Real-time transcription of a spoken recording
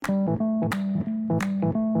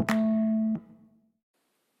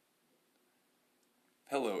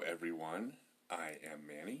everyone. I am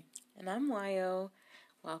Manny. And I'm Wyo.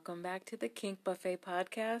 Welcome back to the Kink Buffet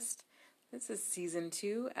podcast. This is season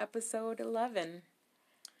 2, episode 11.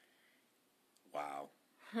 Wow.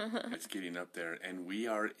 It's getting up there. And we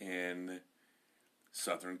are in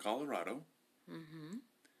southern Colorado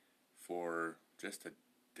for just a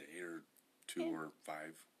day or two or 5.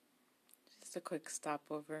 Just a quick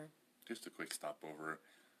stopover.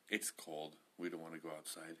 It's cold. We don't want to go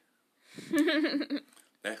outside.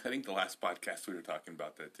 I think the last podcast we were talking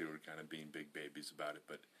about that too. We're kind of being big babies about it.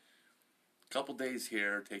 But a couple days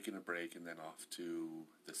here, taking a break, and then off to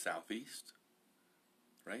the southeast.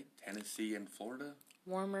 Right? Tennessee and Florida.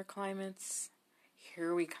 Warmer climates.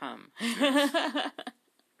 Here we come.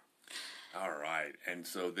 All right. And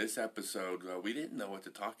so this episode, we didn't know what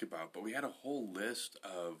to talk about, but we had a whole list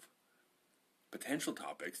of potential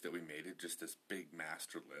topics that we made it just this big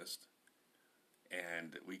master list.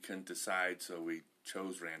 And we couldn't decide, so we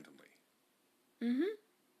chose randomly.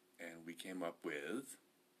 And we came up with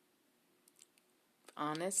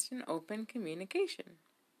honest and open communication.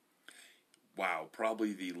 Wow,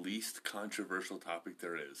 probably the least controversial topic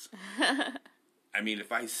there is. I mean,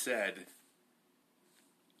 if I said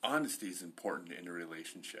honesty is important in a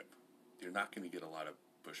relationship, you're not going to get a lot of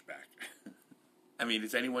pushback. I mean,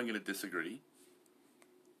 is anyone going to disagree?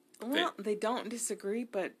 Well, they don't disagree,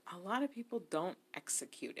 but a lot of people don't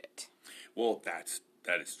execute it. Well, that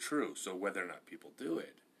is true. So whether or not people do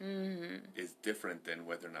it is different than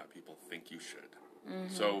whether or not people think you should.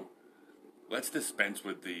 So let's dispense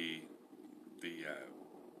with the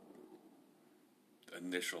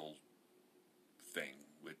initial thing,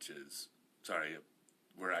 which is, sorry,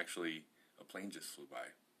 a plane just flew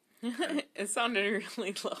by. It sounded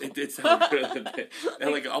really low. It did sound really bit.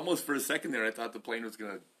 And like almost for a second there, I thought the plane was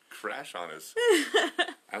going to crash on us.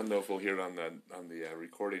 I don't know if we'll hear it on the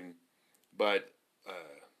recording, but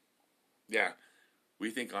yeah,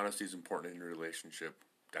 we think honesty is important in a relationship.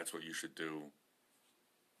 That's what you should do.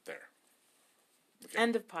 There. Okay.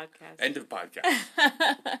 End of podcast.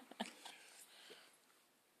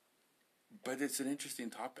 But it's an interesting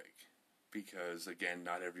topic because, again,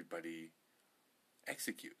 not everybody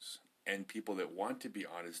executes. And people that want to be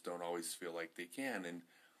honest don't always feel like they can. And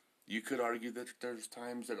you could argue that there's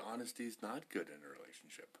times that honesty is not good in a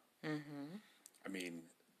relationship. I mean,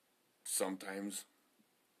 sometimes,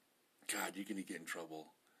 God, you're going to get in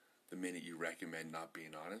trouble the minute you recommend not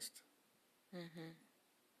being honest.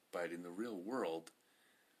 But in the real world,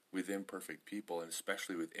 with imperfect people, and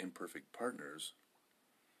especially with imperfect partners,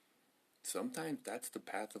 sometimes that's the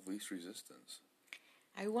path of least resistance.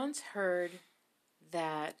 I once heard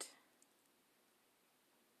that,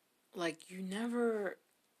 like, you never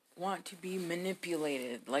want to be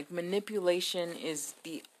manipulated. Like, manipulation is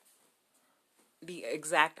the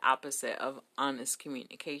exact opposite of honest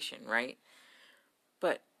communication, right?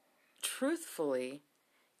 But truthfully,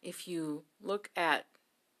 if you look at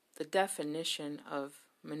the definition of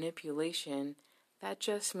manipulation, that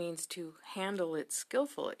just means to handle it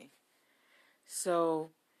skillfully.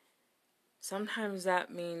 So sometimes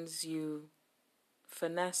that means you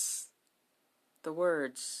finesse the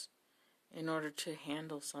words in order to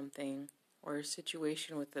handle something or a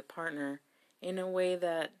situation with the partner in a way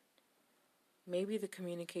that maybe the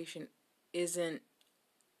communication isn't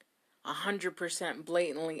 100%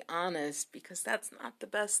 blatantly honest, because that's not the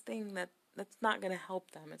best thing. That's not going to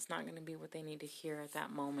help them. It's not going to be what they need to hear at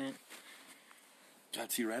that moment.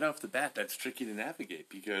 God, see, right off the bat, that's tricky to navigate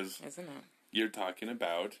because isn't it? You're talking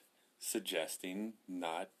about suggesting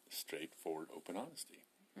not straightforward, open honesty.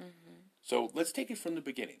 So let's take it from the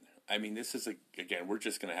beginning. I mean, this is, again, we're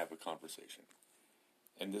just going to have a conversation.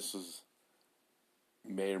 And this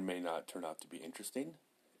may or may not turn out to be interesting,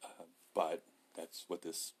 but that's what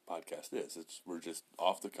this podcast is. We're just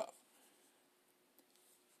off the cuff.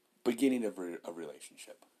 Beginning of a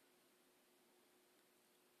relationship.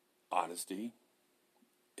 Honesty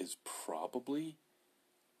is probably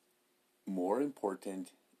more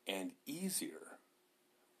important and easier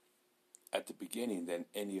at the beginning than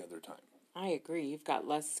any other time. I agree. You've got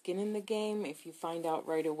less skin in the game. If you find out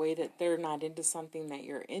right away that they're not into something that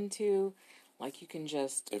you're into, like, you can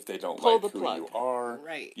just if they don't pull like the who plug. You are,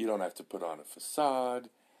 right? You don't have to put on a facade,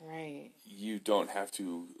 right? You don't have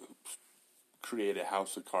to create a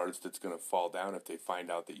house of cards that's going to fall down if they find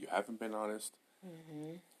out that you haven't been honest.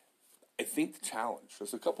 I think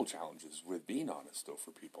there's a couple challenges with being honest, though,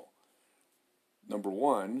 for people. Number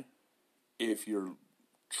one, if you're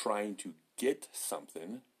trying to get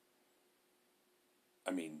something,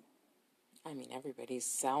 I mean, everybody's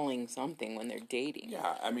selling something when they're dating.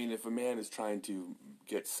 Yeah, I mean, if a man is trying to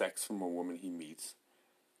get sex from a woman he meets,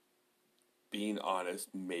 being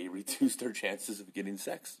honest may reduce their chances of getting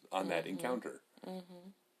sex on that encounter.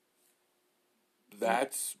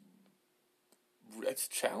 That's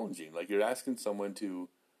challenging. Like, you're asking someone to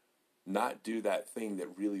not do that thing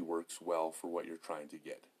that really works well for what you're trying to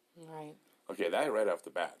get. Right. Okay, that right off the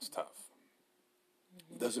bat is tough.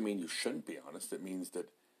 It doesn't mean you shouldn't be honest. It means that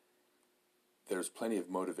there's plenty of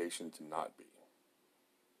motivation to not be.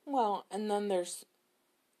 Well, and then there's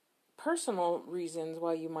personal reasons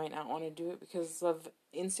why you might not want to do it because of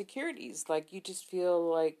insecurities. Like, you just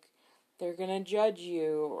feel like they're going to judge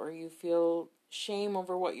you, or you feel shame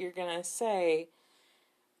over what you're going to say.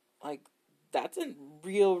 Like, that's a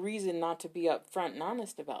real reason not to be upfront and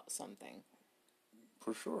honest about something.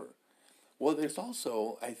 For sure. Well, there's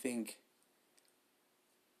also, I think,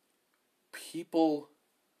 people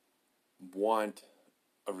want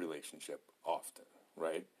a relationship often,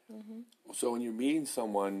 right? So when you're meeting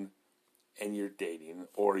someone and you're dating,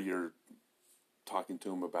 or you're talking to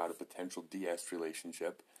them about a potential DS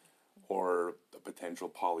relationship or a potential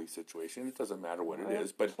poly situation, it doesn't matter what it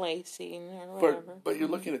is, but placing or whatever. but you're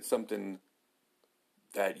looking at something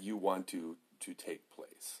that you want to take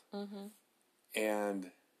place.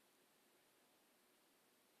 And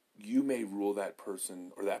you may rule that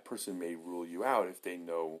person, or that person may rule you out if they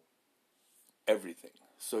know everything.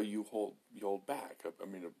 So you hold back. I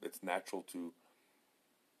mean, it's natural to.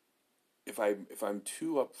 If I'm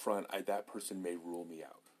too upfront, that person may rule me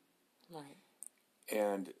out. Right.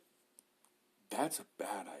 And that's a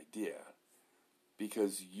bad idea,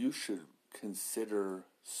 because you should consider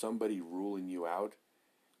somebody ruling you out.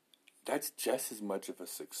 That's just as much of a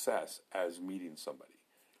success as meeting somebody.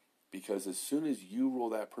 Because as soon as you rule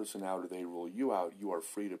that person out or they rule you out, you are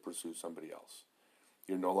free to pursue somebody else.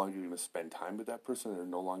 You're no longer going to spend time with that person. They're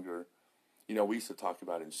no longer, we used to talk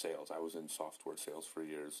about in sales. I was in software sales for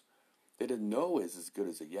years. That a no is as good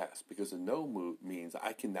as a yes, because a no means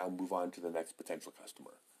I can now move on to the next potential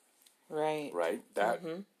customer. Right. Right?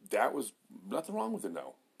 That was nothing wrong with a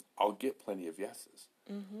no. I'll get plenty of yeses.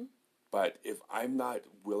 But if I'm not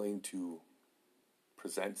willing to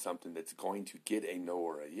present something that's going to get a no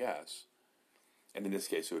or a yes, and in this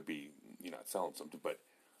case it would be you're not selling something, but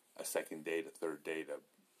a second date, a third date,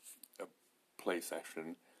 a play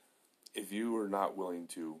session, if you are not willing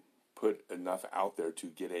to put enough out there to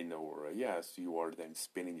get a no or a yes, you are then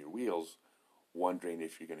spinning your wheels wondering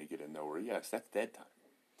if you're going to get a no or a yes. That's dead time.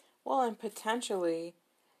 Well, and potentially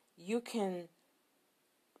you can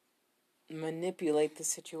manipulate the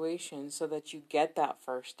situation so that you get that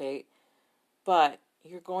first date, but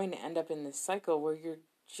you're going to end up in this cycle where you're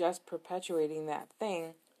just perpetuating that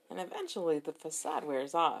thing, and eventually the facade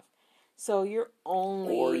wears off. So you're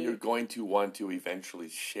only... Or you're going to want to eventually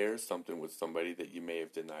share something with somebody that you may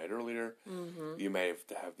have denied earlier. You may have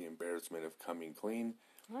to have the embarrassment of coming clean.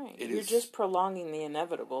 Right. You're just prolonging the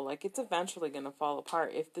inevitable. Like, it's eventually going to fall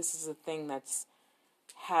apart if this is a thing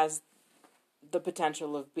has the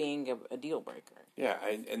potential of being a deal breaker. Yeah,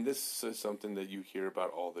 and this is something that you hear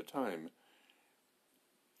about all the time.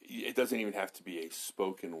 It doesn't even have to be a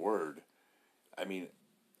spoken word. I mean,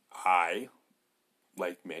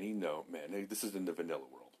 like many men, this is in the vanilla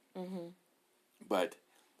world. But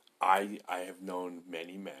I have known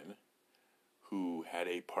many men who had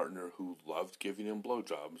a partner who loved giving them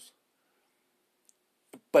blowjobs,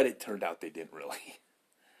 but it turned out they didn't really.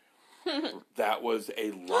 That was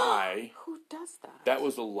a lie. Who does that? That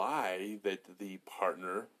was a lie that the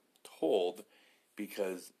partner told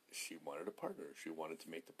because she wanted a partner. She wanted to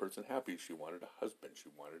make the person happy. She wanted a husband. She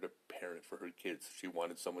wanted a parent for her kids. She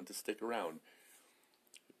wanted someone to stick around.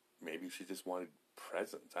 Maybe she just wanted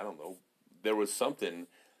presents. I don't know. There was something,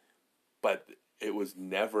 but it was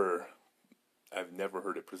never... I've never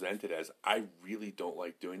heard it presented as, I really don't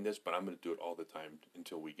like doing this, but I'm going to do it all the time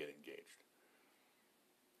until we get engaged.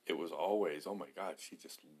 It was always, oh my God, she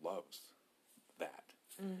just loves that.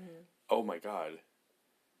 Oh my God,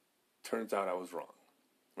 turns out I was wrong,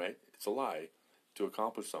 right? It's a lie to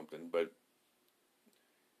accomplish something, but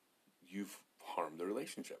you've harmed the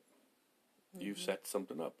relationship. You've set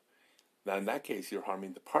something up. Now, in that case, you're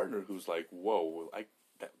harming the partner who's like, whoa, I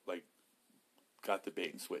got the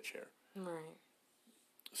bait and switch here. Right.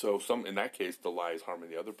 So in that case, the lie is harming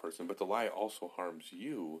the other person, but the lie also harms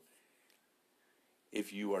you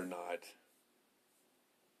if you are not...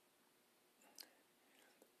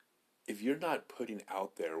 If you're not putting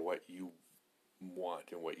out there what you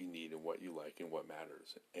want and what you need and what you like and what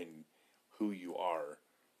matters and who you are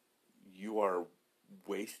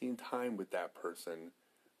wasting time with that person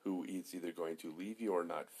who is either going to leave you or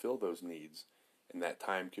not fill those needs, and that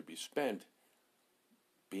time could be spent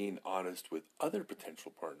being honest with other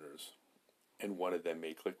potential partners, and one of them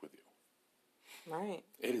may click with you. Right.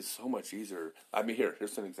 It is so much easier. I mean,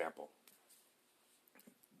 here's an example.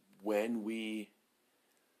 When we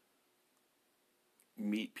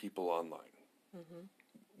meet people online,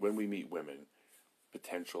 when we meet women,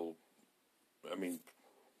 potential, I mean,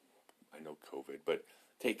 I know COVID, but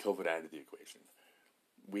take COVID out of the equation.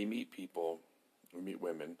 We meet people, we meet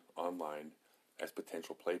women online as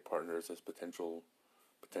potential play partners, as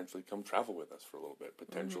potentially come travel with us for a little bit,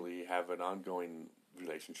 potentially have an ongoing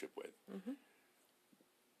relationship with.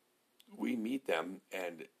 We meet them,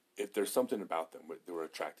 and if there's something about them, they were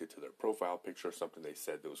attracted to their profile picture, something they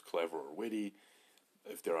said that was clever or witty,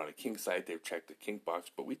 if they're on a kink site, they've checked the kink box,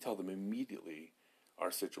 but we tell them immediately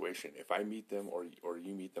our situation. If I meet them or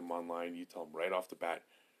you meet them online, you tell them right off the bat,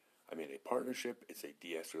 I'm in a partnership, it's a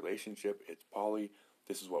DS relationship, it's poly,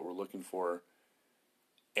 this is what we're looking for.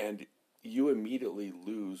 And you immediately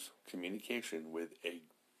lose communication with a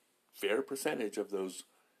fair percentage of those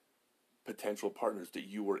potential partners that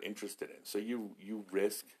you were interested in. So you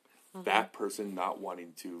risk that person not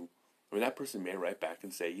wanting to, I mean, that person may write back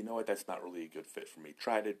and say, you know what, that's not really a good fit for me.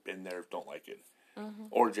 Tried it, been there, don't like it.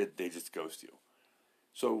 Or they just ghost you.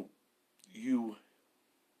 So you're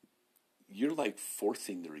like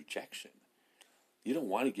forcing the rejection. You don't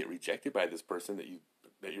want to get rejected by this person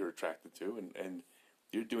that you're attracted to, and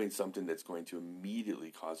you're doing something that's going to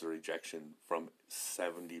immediately cause a rejection from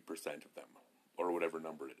 70% of them, or whatever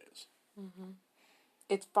number it is.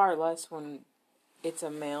 It's far less when it's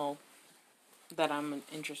a male that I'm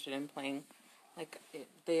interested in playing. Like,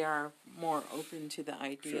 they are more open to the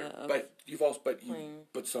idea of. But you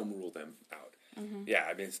some rule them out. Yeah,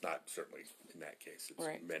 I mean, it's not certainly in that case. It's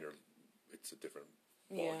right. Men are. It's a different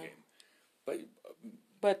ball game.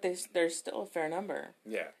 But there's still a fair number.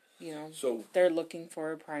 Yeah. You know. So they're looking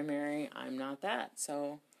for a primary. I'm not that.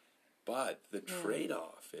 So. But the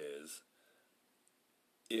trade-off is,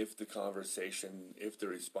 if the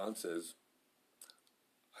response is,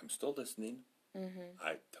 I'm still listening.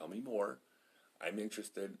 Tell me more. I'm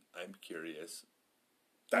interested. I'm curious.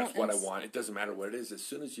 That's what I want. It doesn't matter what it is. As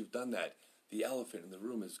soon as you've done that, the elephant in the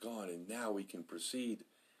room is gone, and now we can proceed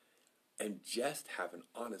and just have an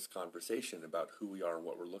honest conversation about who we are and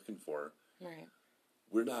what we're looking for. Right.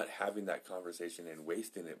 We're not having that conversation and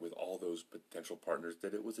wasting it with all those potential partners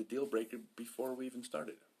that it was a deal breaker before we even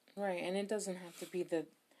started. Right, and it doesn't have to be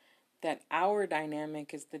that our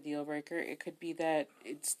dynamic is the deal breaker. It could be that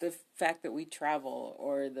it's the fact that we travel,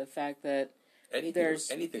 or the fact that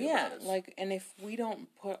anything about us. Like, and if we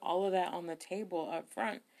don't put all of that on the table up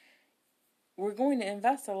front, we're going to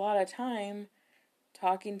invest a lot of time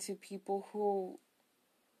talking to people who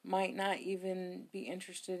might not even be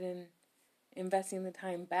interested in investing the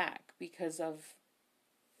time back because of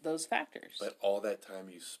those factors. But all that time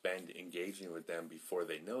you spend engaging with them before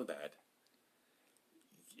they know that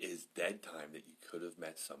is dead time that you could have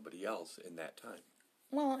met somebody else in that time.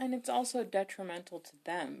 Well, and it's also detrimental to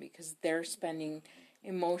them because they're spending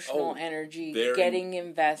emotional energy getting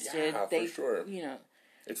invested. Yeah, for sure. You know,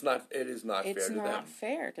 it is not fair to them. It's not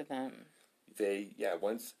fair to them.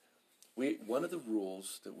 One of the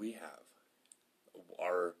rules that we have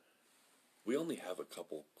are, we only have a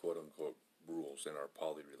couple quote unquote rules in our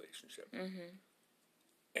poly relationship.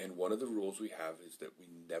 And one of the rules we have is that we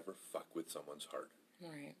never fuck with someone's heart.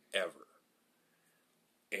 Right. Ever.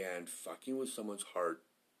 And fucking with someone's heart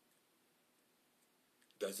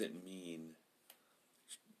doesn't mean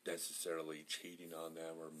necessarily cheating on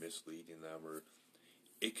them or misleading them, or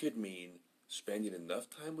it could mean spending enough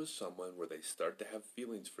time with someone where they start to have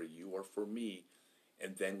feelings for you or for me,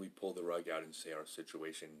 and then we pull the rug out and say our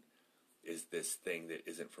situation is this thing that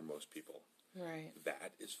isn't for most people. Right.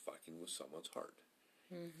 That is fucking with someone's heart.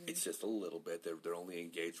 It's just a little bit. They're only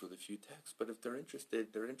engaged with a few texts, but if they're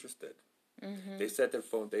interested, they're interested. They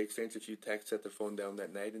they exchanged a few texts, set their phone down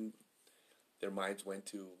that night, and their minds went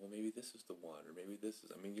to, well, maybe this is the one, or maybe this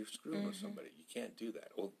is, you're screwing with somebody. You can't do that.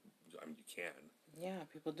 Well, you can. Yeah,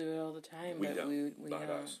 people do it all the time. We but don't. We Not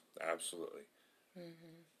don't. us. Absolutely.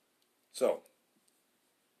 So,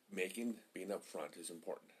 being upfront is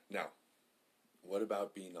important. Now, what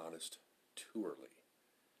about being honest too early?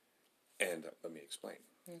 And let me explain.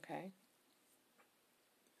 Okay.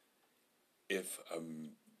 If,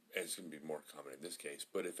 it's going to be more common in this case,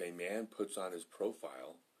 but if a man puts on his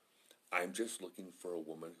profile, I'm just looking for a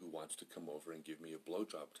woman who wants to come over and give me a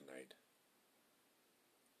blowjob tonight,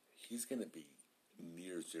 he's going to be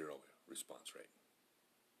near zero response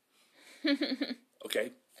rate.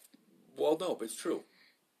 Okay? Well, no, but it's true.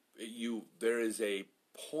 There is a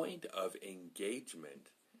point of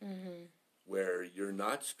engagement where you're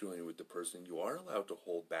not screwing with the person. You are allowed to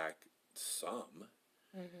hold back some.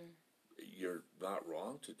 You're not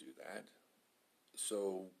wrong to do that.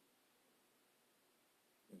 So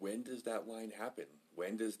when does that line happen?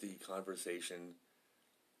 When does the conversation,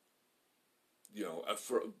 but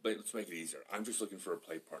let's make it easier. I'm just looking for a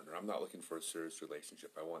play partner. I'm not looking for a serious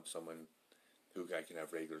relationship. I want someone who I can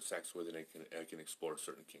have regular sex with and I can explore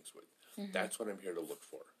certain kinks with. Mm-hmm. That's what I'm here to look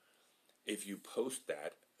for. If you post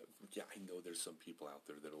that, yeah, I know there's some people out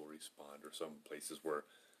there that will respond, or some places where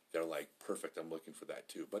they're like, perfect, I'm looking for that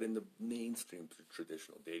too. But in the mainstream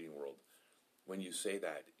traditional dating world, when you say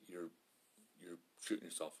that, you're shooting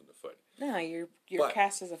yourself in the foot. No, you're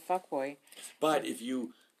cast as a fuckboy. But if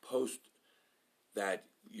you post that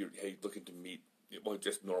you're looking to meet, well,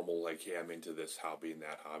 just normal, like, hey, I'm into this hobby and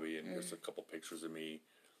that hobby, and here's a couple pictures of me,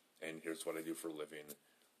 and here's what I do for a living,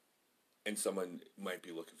 and someone might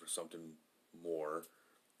be looking for something more,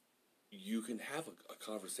 you can have a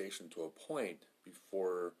conversation to a point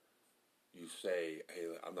before you say,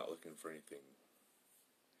 hey, I'm not looking for anything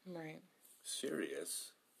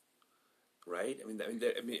serious, right? I mean,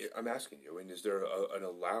 I'm asking you, and is there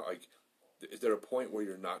is there a point where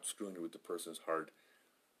you're not screwing with the person's heart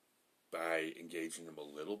by engaging them a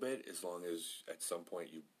little bit, as long as at some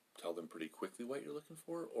point you tell them pretty quickly what you're looking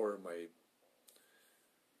for, or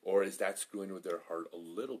is that screwing with their heart a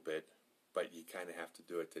little bit, but you kind of have to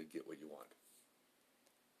do it to get what you want?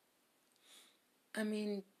 I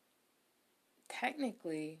mean,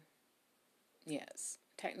 technically, yes.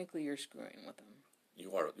 Technically, you're screwing with them.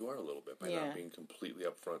 You are a little bit by not being completely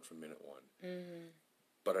upfront from minute one. Mm-hmm.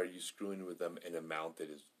 But are you screwing with them in an amount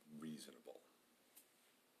that is reasonable?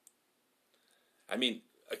 I mean,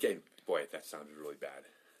 again, boy, that sounded really bad.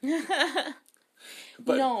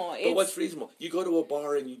 But what's reasonable? You go to a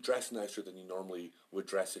bar and you dress nicer than you normally would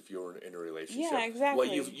dress if you were in a relationship. Yeah, exactly. Well,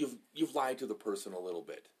 you've lied to the person a little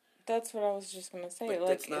bit. That's what I was just going to say.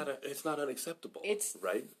 But it's not unacceptable.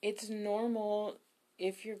 Right? It's normal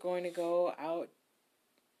if you're going to go out,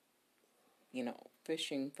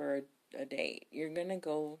 fishing for a date. You're going to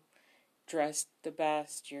go dressed the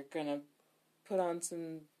best. You're going to put on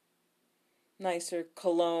some nicer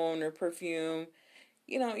cologne or perfume.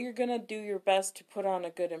 You're going to do your best to put on a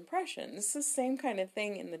good impression. It's the same kind of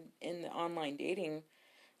thing in the online dating.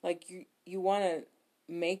 Like, you want to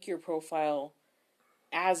make your profile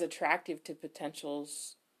as attractive to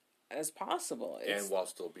potentials as possible. And while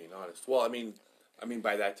still being honest. Well, I mean,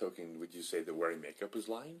 by that token, would you say that wearing makeup is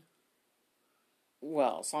lying?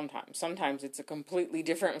 Well, sometimes. Sometimes it's a completely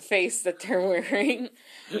different face that they're wearing.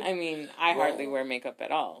 I mean, I hardly wear makeup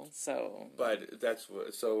at all, so... But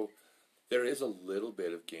so there is a little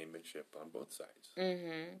bit of gamemanship on both sides.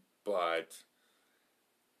 Mm-hmm. But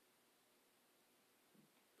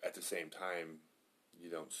at the same time,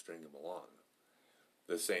 you don't string them along.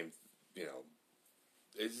 The same,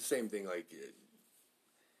 it's the same thing, like,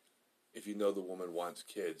 if you know the woman wants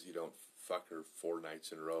kids, you don't fuck her 4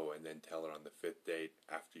 nights in a row and then tell her on the 5th date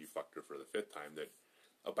after you fucked her for the 5th time that,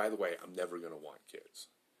 oh, by the way, I'm never going to want kids.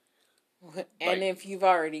 And if you've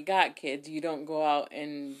already got kids, you don't go out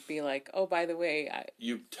and be like, oh, by the way,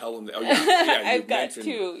 you tell them that, I've got 2,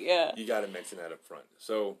 You got to mention that up front.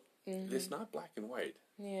 So, It's not black and white.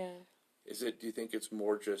 Yeah. Do you think it's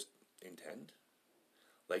more just intent?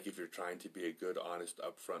 Like, if you're trying to be a good, honest,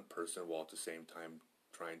 upfront person while at the same time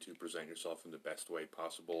trying to present yourself in the best way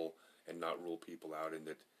possible and not rule people out, and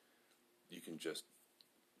that you can just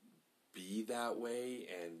be that way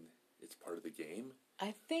and it's part of the game?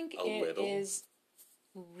 I think it is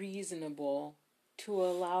reasonable to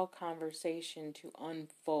allow conversation to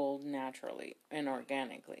unfold naturally and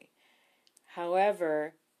organically.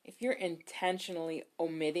 However, if you're intentionally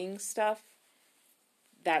omitting stuff,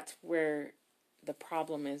 that's where the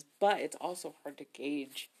problem is. But it's also hard to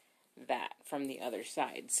gauge that from the other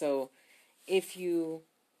side. So if you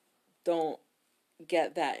don't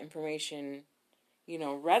get that information,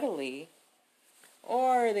 readily,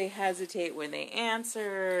 or they hesitate when they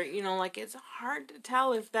answer, it's hard to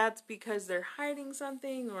tell if that's because they're hiding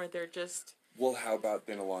something or they're just... Well, how about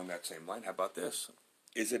then along that same line, how about this?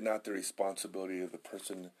 Is it not the responsibility of the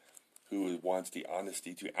person who wants the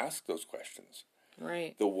honesty to ask those questions?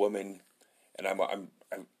 Right. The woman, and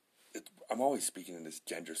I'm always speaking in this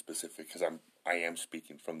gender specific because I am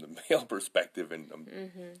speaking from the male perspective, and I'm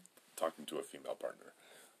talking to a female partner.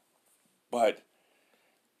 But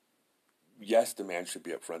yes, the man should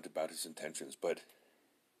be upfront about his intentions, but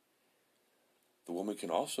the woman can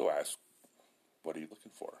also ask, what are you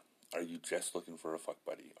looking for? Are you just looking for a fuck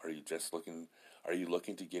buddy? Are you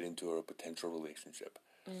looking to get into a potential relationship?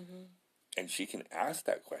 Mm-hmm. And she can ask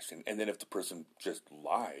that question, and then if the person just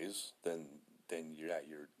lies, then you're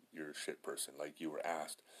a shit person, like you were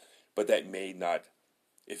asked. But that may not,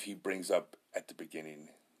 if he brings up at the beginning,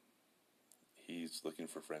 he's looking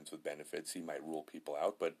for friends with benefits, he might rule people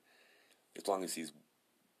out, but as long as so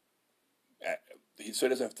he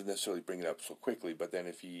doesn't have to necessarily bring it up so quickly, but then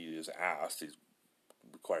if he is asked, he's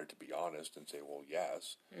required to be honest and say, well,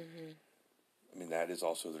 yes. Mm-hmm. I mean, that is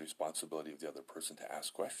also the responsibility of the other person to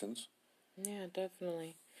ask questions. Yeah,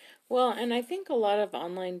 definitely. Well, and I think a lot of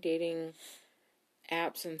online dating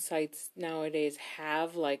apps and sites nowadays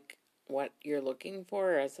have, like, what you're looking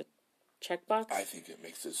for as a checkbox. I think it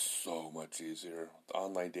makes it so much easier.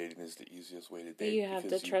 Online dating is the easiest way to date. You have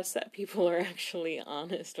to trust that people are actually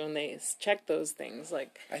honest when they check those things.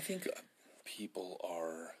 Like, I think people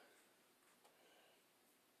are...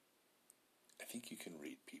 I think you can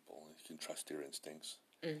read people. You can trust your instincts.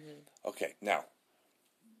 mm-hmm. Okay, now,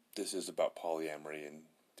 this is about polyamory and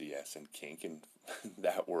DS and kink and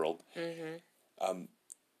that world. Mm-hmm.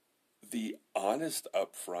 The honest,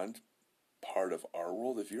 upfront part of our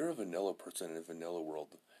world, if you're a vanilla person in a vanilla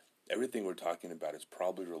world, everything we're talking about is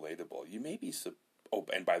probably relatable. You may be... oh,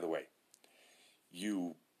 and by the way,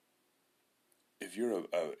 if you're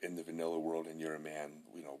in the vanilla world and you're a man,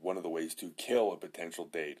 one of the ways to kill a potential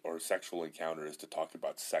date or a sexual encounter is to talk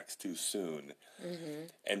about sex too soon Mm-hmm.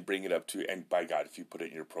 and bring it up to... And by God, if you put it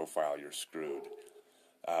in your profile, you're screwed.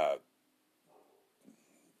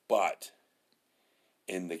 But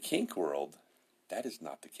in the kink world, that is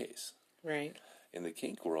not the case. Right. In the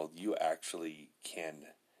kink world, you actually can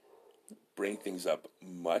bring things up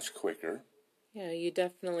much quicker. Yeah, you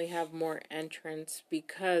definitely have more entrance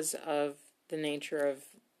because of the nature of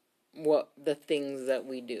the things that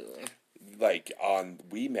we do. Like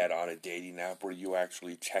we met on a dating app where you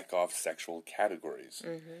actually check off sexual categories.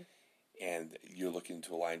 Mm-hmm. And you're looking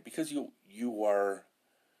to align. Because you are,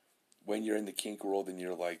 when you're in the kink world and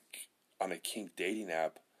you're like on a kink dating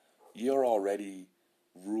app, you're already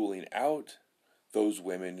ruling out those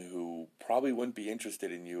women who probably wouldn't be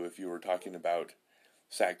interested in you if you were talking about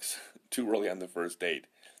sex too early on the first date.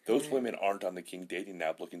 Those women aren't on the kink dating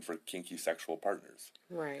app looking for kinky sexual partners.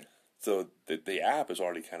 Right. So the app has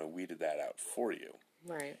already kind of weeded that out for you.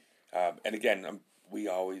 Right. And again, we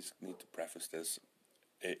always need to preface this.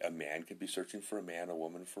 A man could be searching for a man, a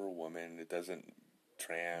woman for a woman. It doesn't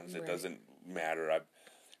trans. It doesn't matter.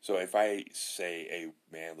 So if I say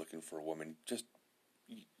a man looking for a woman, just...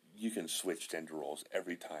 you can switch gender roles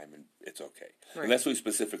every time and it's okay. Right. Unless we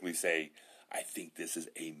specifically say, I think this is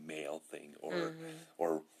a male thing,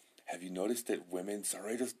 or have you noticed that women,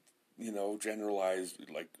 sorry, just, generalize,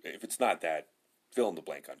 like, if it's not that, fill in the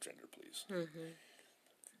blank on gender, please. Mm-hmm.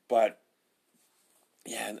 But,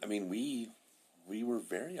 yeah, I mean, we were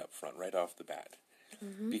very upfront right off the bat,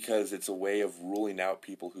 because it's a way of ruling out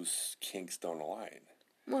people whose kinks don't align.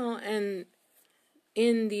 Well, and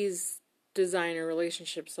in these designer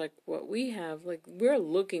relationships like what we have, like, we're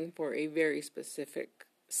looking for a very specific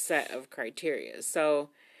set of criteria. So,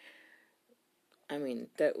 I mean,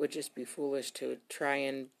 that would just be foolish to try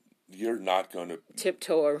and... You're not going to...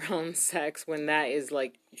 tiptoe around sex when that is,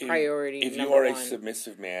 like, priority if number you are one. a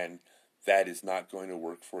submissive man, that is not going to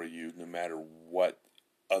work for you no matter what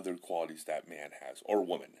other qualities that man has, or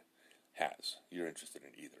woman has. You're interested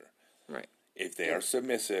in either. Right. If they are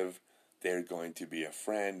submissive, they're going to be a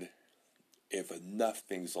friend. If enough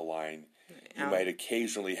things align, you might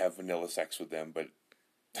occasionally have vanilla sex with them, but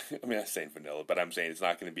I mean, I'm saying vanilla, but I'm saying it's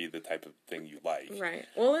not going to be the type of thing you like. Right.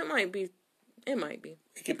 Well, it might be. It might be.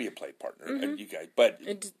 It could be a play partner, you guys, but...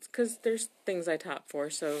 Because there's things I top for,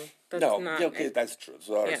 so that's not... No, okay, that's true.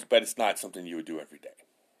 So, but it's not something you would do every day.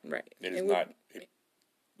 Right. It is not...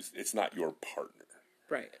 It's not your partner.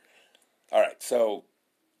 Right. All right, so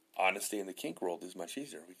honesty in the kink world is much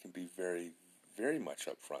easier. We can be very, very much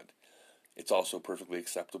upfront. It's also perfectly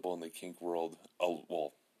acceptable in the kink world. Oh,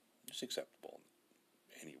 well, it's acceptable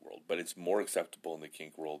in any world, but it's more acceptable in the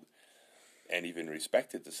kink world and even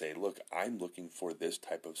respected to say, look, I'm looking for this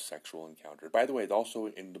type of sexual encounter. By the way, it's also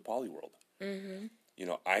in the poly world. Mm-hmm.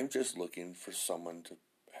 I'm just looking for someone to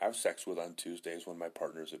have sex with on Tuesdays when my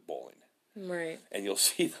partner's at bowling. Right. And you'll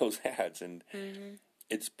see those ads, and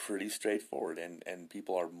it's pretty straightforward, and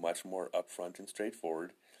people are much more upfront and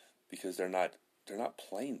straightforward because they're not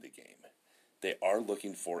playing the game. They are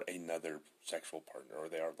looking for another sexual partner, or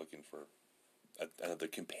they are looking for another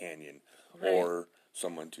companion, or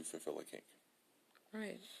someone to fulfill a kink.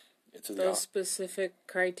 Right. Those specific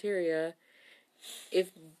criteria,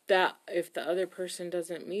 if the other person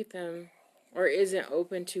doesn't meet them or isn't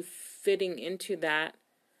open to fitting into that,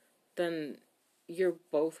 then you're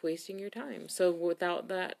both wasting your time. So without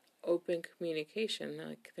that open communication,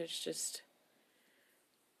 like, there's just...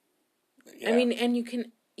 Yeah. I mean, and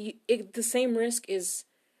the same risk is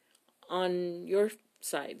on your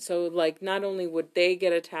side. So, like, not only would they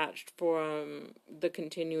get attached from the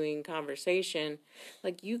continuing conversation,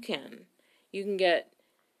 like, you can get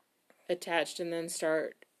attached and then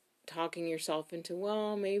start talking yourself into,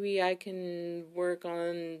 well, maybe I can work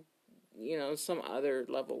on, some other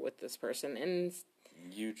level with this person. And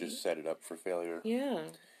you just set it up for failure. yeah.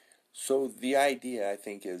 So the idea, I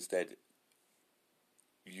think, is that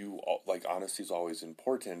honesty is always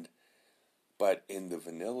important, but in the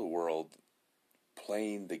vanilla world,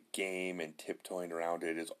 playing the game and tiptoeing around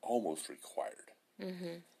it is almost required.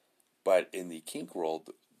 Mm-hmm. But in the kink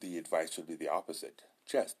world, the advice would be the opposite.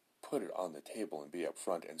 Just put it on the table and be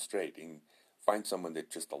upfront and straight and find someone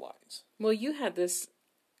that just aligns. Well, you had this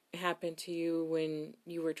happen to you when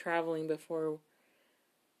you were traveling before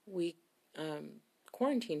we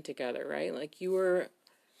quarantined together, right? Like, you were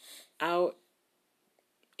out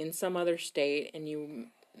in some other state and you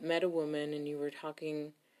met a woman and you were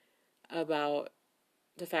talking about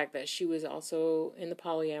the fact that she was also in the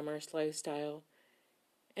polyamorous lifestyle,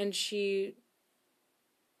 and she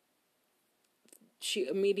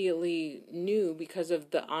immediately knew, because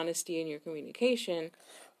of the honesty in your communication,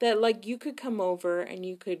 that, like, you could come over and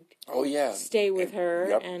you could stay with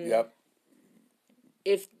her, and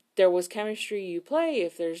if there was chemistry, you play.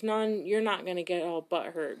 If there's none, you're not going to get all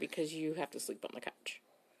butthurt because you have to sleep on the couch.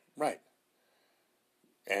 Right.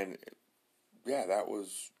 And yeah,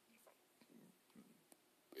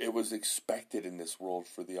 it was expected in this world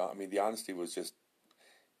the honesty was just,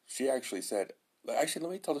 she actually said, let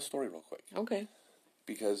me tell the story real quick. Okay.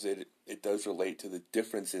 Because it does relate to the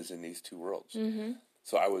differences in these two worlds. Mm-hmm.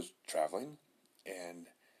 So I was traveling and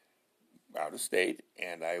out of state,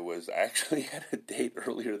 and I actually had a date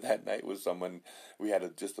earlier that night with someone. We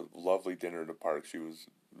had just a lovely dinner in the park. She was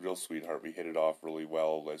a real sweetheart. We hit it off really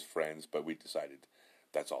well as friends, but we decided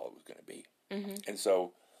that's all it was going to be. Mm-hmm. And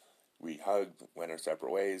so we hugged, went our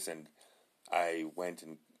separate ways, and I went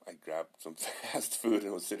and I grabbed some fast food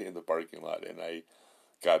and was sitting in the parking lot, and I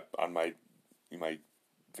got on my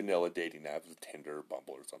vanilla dating app, Tinder,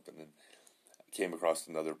 Bumble, or something, and I came across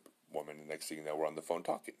another woman, and next thing you know, we're on the phone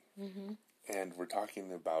talking. Mm-hmm. And we're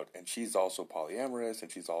talking about, and she's also polyamorous, and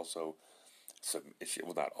she's also,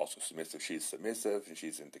 not also submissive, she's submissive, and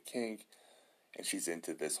she's into kink, and she's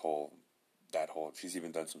into she's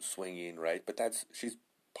even done some swinging, right? But she's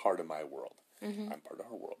part of my world. Mm-hmm. I'm part of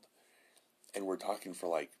her world. And we're talking for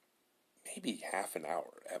like maybe half an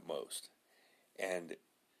hour at most. And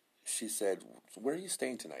she said, where are you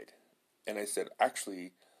staying tonight? And I said,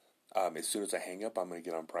 actually, as soon as I hang up, I'm going to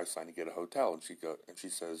get on Priceline and get a hotel. And she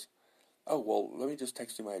says, oh, well, let me just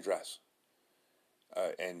text you my address.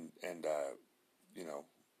 And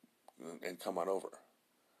come on over.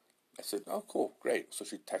 I said, oh, cool, great. So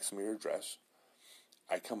she texts me her address.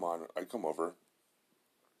 I come over,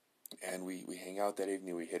 and we hang out that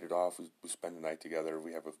evening. We hit it off. We spend the night together.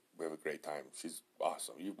 We have a great time. She's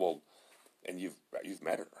awesome. And you've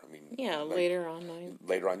met her. I mean, yeah. Later on,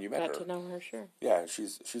 you met her. Got to know her, sure. Yeah,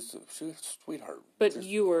 she's a sweetheart. But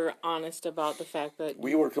you were honest about the fact that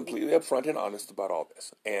we were completely upfront and honest about all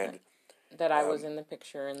this, and that I was in the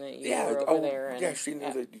picture and that you were over there. And, yeah, she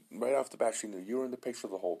knew that right off the bat. She knew you were in the picture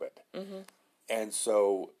the whole bit, mm-hmm. and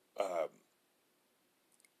so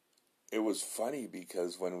it was funny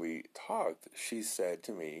because when we talked, she said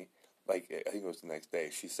to me, like, I think it was the next day.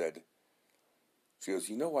 She goes,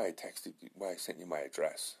 you know why I sent you my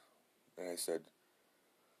address? And I said,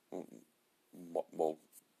 well,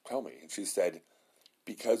 tell me. And she said,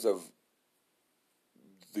 because of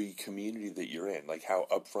the community that you're in, like how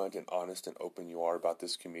upfront and honest and open you are about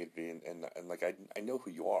this community, and like I know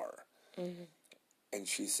who you are. Mm-hmm. And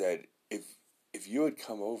she said, if you had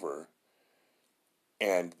come over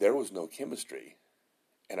and there was no chemistry,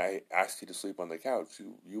 and I asked you to sleep on the couch,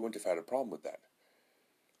 you wouldn't have had a problem with that.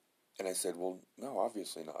 And I said, well, no,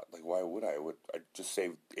 obviously not. Like, why would I? I just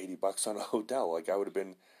saved $80 on a hotel. Like, I would have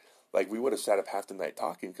been, like, we would have sat up half the night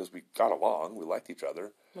talking because we got along. We liked each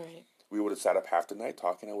other. Right. We would have sat up half the night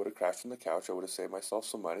talking. I would have crashed on the couch. I would have saved myself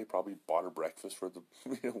some money. Probably bought her breakfast for the,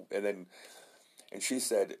 and she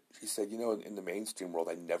said, in the mainstream world,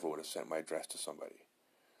 I never would have sent my address to somebody.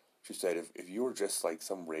 She said, if you were just like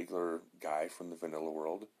some regular guy from the vanilla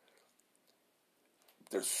world,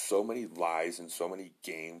 there's so many lies and so many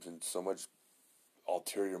games and so much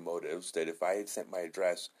ulterior motives that if I had sent my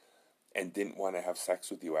address and didn't want to have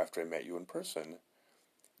sex with you after I met you in person,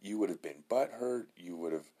 you would have been butthurt.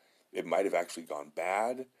 It might have actually gone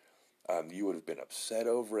bad. You would have been upset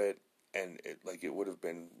over it, and it would have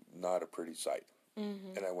been not a pretty sight.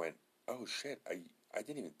 Mm-hmm. And I went, oh shit, I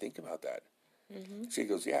didn't even think about that. Mm-hmm. She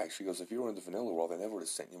goes, yeah. She goes, if you were in the vanilla world, I never would have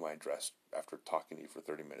sent you my address after talking to you for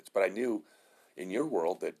 30 minutes. But I knew in your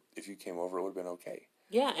world that if you came over, it would have been okay.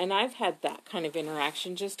 Yeah, and I've had that kind of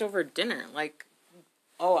interaction just over dinner. Like,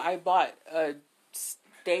 oh, I bought a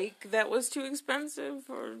steak that was too expensive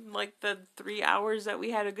for like the 3 hours that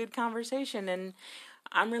we had a good conversation, and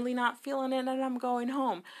I'm really not feeling it and I'm going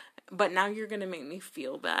home. But now you're going to make me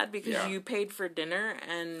feel bad because you paid for dinner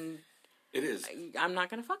and it is. I'm not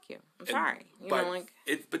going to fuck you. I'm sorry.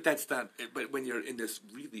 But that's not. But when you're in this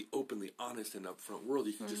really openly honest and upfront world,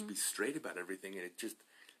 you can just be straight about everything, and it just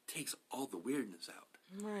takes all the weirdness out.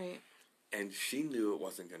 Right. And she knew it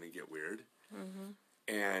wasn't going to get weird. Mm-hmm.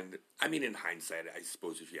 And I mean, in hindsight, I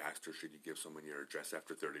suppose if you asked her, should you give someone your address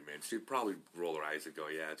after 30 minutes, she'd probably roll her eyes and go,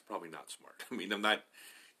 "Yeah, it's probably not smart." I mean, I'm not.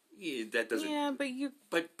 Yeah, that doesn't. Yeah,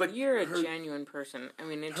 but you're a genuine person. I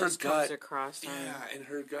mean, it just comes across. Yeah, and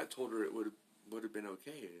her gut told her it would have been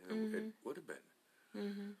okay. It would have been.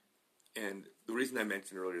 Mm-hmm. And the reason I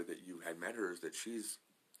mentioned earlier that you had met her is that she's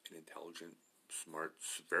an intelligent, smart,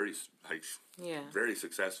 very very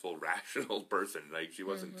successful, rational person. Like she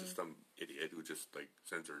wasn't just some idiot who just like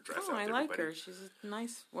sends her address out to everybody. I like her. She's a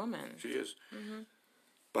nice woman. She is. Mm-hmm.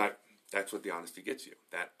 But that's what the honesty gets you.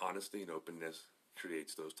 That honesty and openness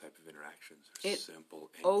creates those type of interactions. They're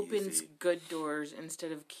simple and opens easy. Good doors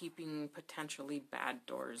instead of keeping potentially bad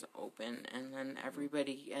doors open, and then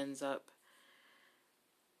everybody ends up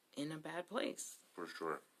in a bad place. For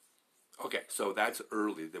sure. Okay, so that's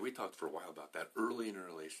early. Then we talked for a while about that early in a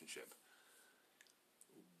relationship.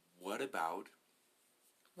 What about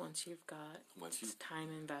once you've time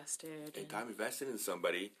invested and time invested in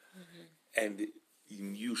somebody, and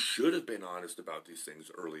you should have been honest about these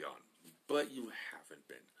things early on, but you haven't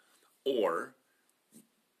been, or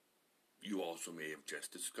you also may have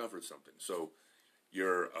just discovered something. So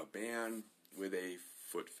you're a man with a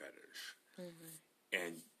foot fetish,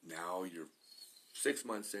 and now you're 6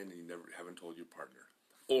 months in and you haven't told your partner.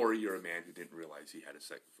 Or you're a man who didn't realize he had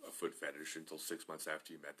a foot fetish until 6 months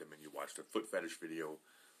after you met them and you watched a foot fetish video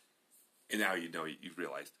and now you know you've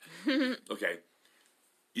realized. Okay.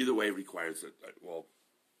 Either way requires, well,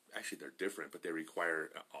 actually they're different, but they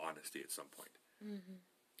require honesty at some point. Mm-hmm.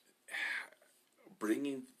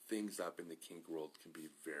 Bringing things up in the kink world can be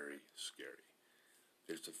very scary.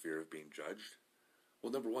 There's the fear of being judged.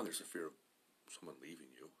 Well, number one, there's a fear of someone leaving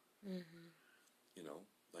you. Mm-hmm. You know,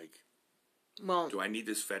 like, well, do I need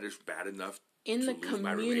this fetish bad enough in to the lose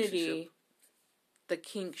my relationship? community? The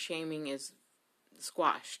kink shaming is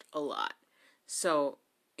squashed a lot. So,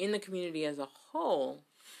 in the community as a whole,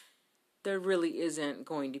 there really isn't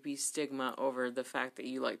going to be stigma over the fact that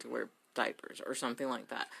you like to wear diapers or something like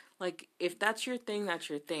that. Like, if that's your thing, that's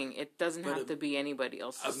your thing. It doesn't have to be anybody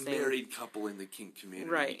else's thing. A married couple in the kink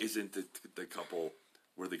community isn't the couple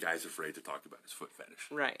where the guy's afraid to talk about his foot fetish.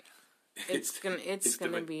 Right. It's gonna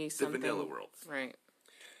be something. The vanilla world. Right.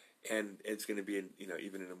 And it's going to be,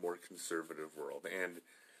 even in a more conservative world. And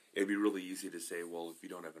it'd be really easy to say, well, if you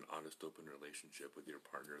don't have an honest, open relationship with your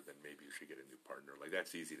partner, then maybe you should get a new partner. Like,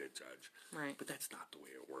 that's easy to judge. Right. But that's not the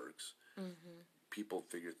way it works. Mm-hmm. People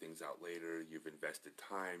figure things out later. You've invested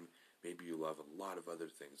time. Maybe you love a lot of other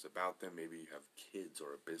things about them. Maybe you have kids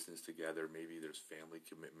or a business together. Maybe there's family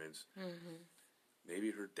commitments. Mm-hmm.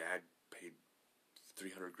 Maybe her dad paid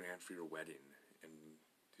 $300,000 for your wedding, and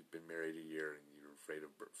you've been married a year, and you're afraid of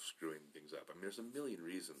screwing things up. I mean, there's a million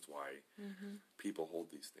reasons why people hold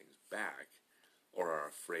these things back or are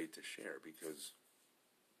afraid to share because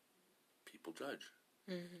people judge.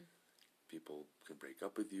 Mm-hmm. People can break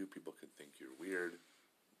up with you. People can think you're weird.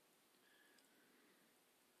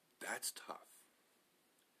 That's tough.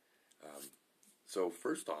 So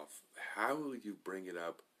first off, how would you bring it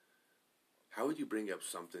up? How would you bring up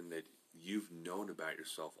something that you've known about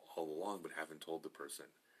yourself all along but haven't told the person?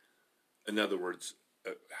 In other words,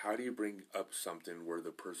 how do you bring up something where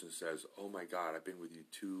the person says, "Oh my God, I've been with you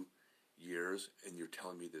 2 years and you're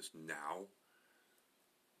telling me this now?"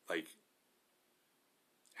 Like,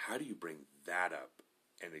 how do you bring that up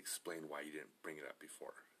and explain why you didn't bring it up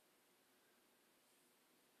before?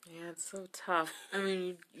 Yeah, it's so tough. I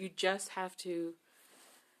mean, you just have to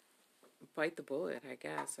bite the bullet, I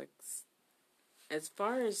guess. Like, as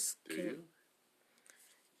far as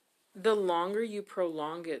the longer you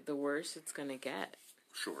prolong it, the worse it's going to get.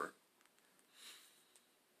 Sure.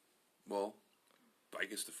 Well, I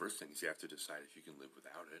guess the first thing is you have to decide if you can live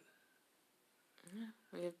without it. Yeah,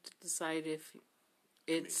 we have to decide if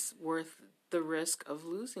it's worth the risk of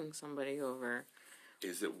losing somebody over.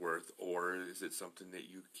 Is it worth, or is it something that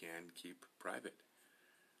you can keep private?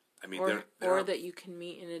 I mean, or that you can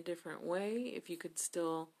meet in a different way. If you could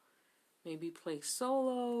still maybe play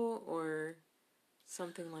solo or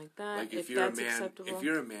something like that. Like if that's acceptable. if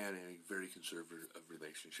you're a man in a very conservative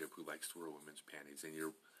relationship who likes to wear women's panties, and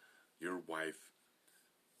your wife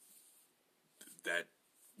that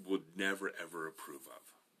would never ever approve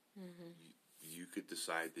of, you could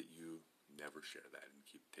decide that you never share that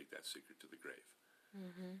and take that secret to the grave.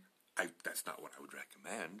 That's not what I would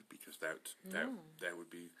recommend, because that would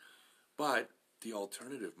be. But the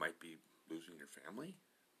alternative might be losing your family.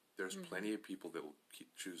 There's plenty of people that will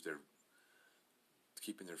choose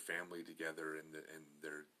keeping their family together and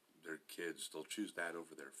their kids. They'll choose that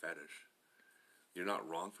over their fetish. You're not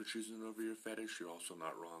wrong for choosing it over your fetish. You're also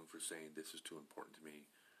not wrong for saying, this is too important to me,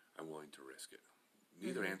 I'm willing to risk it.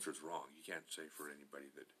 Neither answer is wrong. You can't say for anybody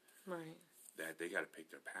that they got to pick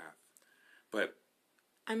their path. But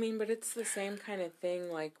I mean, but it's the same kind of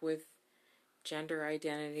thing, like with gender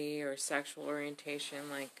identity or sexual orientation.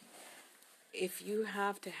 Like, if you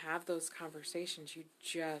have to have those conversations, you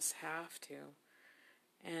just have to.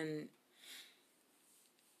 And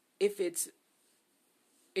if it's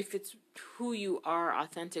who you are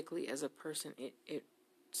authentically as a person,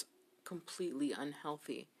 it's completely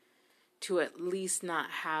unhealthy to at least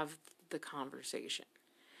not have the conversation.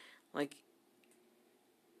 Like,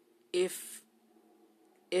 if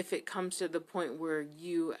it comes to the point where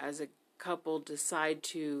you as a couple decide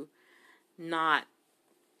to not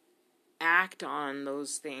act on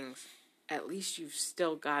those things, at least you've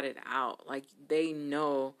still got it out. Like, they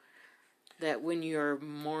know that when you're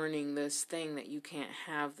mourning this thing that you can't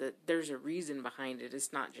have, that there's a reason behind it.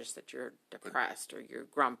 It's not just that you're depressed or you're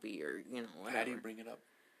grumpy or, whatever. How do you bring it up?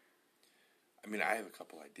 I mean, I have a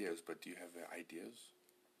couple ideas, but do you have ideas?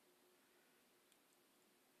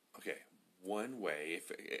 Okay, one way,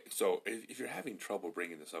 if you're having trouble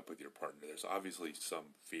bringing this up with your partner, there's obviously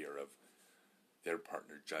some fear of their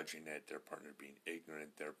partner judging it, their partner being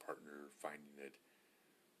ignorant, their partner finding it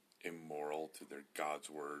immoral to their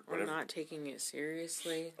God's word, whatever, or not taking it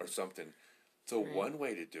seriously, or something. So one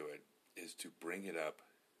way to do it is to bring it up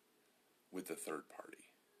with a third party.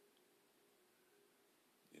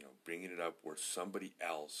 Bringing it up where somebody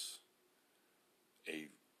else, a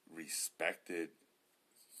respected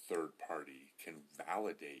third party, can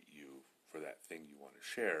validate you for that thing you want to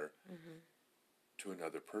share to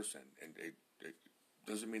another person. And it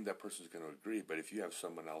doesn't mean that person's going to agree, but if you have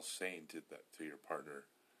someone else saying to your partner,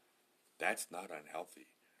 that's not unhealthy.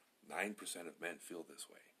 9% of men feel this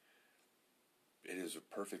way. It is a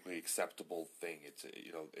perfectly acceptable thing.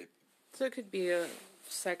 So it could be a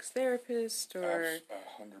sex therapist or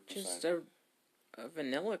 100%. just a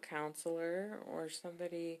vanilla counselor or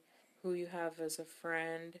somebody who you have as a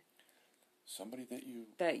friend. Somebody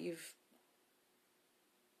that you've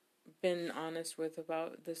been honest with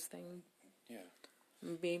about this thing. Yeah.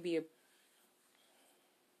 Maybe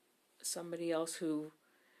somebody else who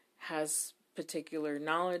has particular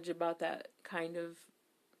knowledge about that kind of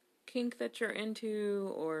kink that you're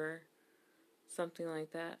into or something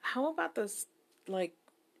like that. How about this, like,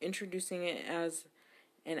 introducing it as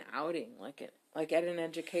an outing, like at an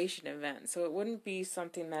education event, so it wouldn't be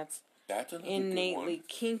something that's innately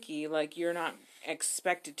kinky. Like, you're not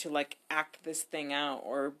expected to, like, act this thing out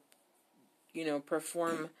or,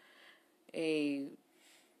 perform a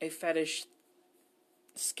fetish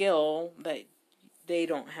skill that they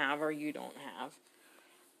don't have or you don't have.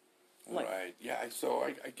 Right. Yeah. So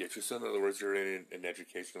I get you. So in other words, you're in an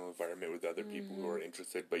educational environment with other people who are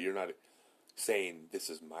interested, but you're not saying this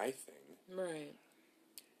is my thing. Right.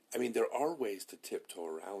 I mean, there are ways to tiptoe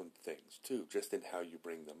around things too, just in how you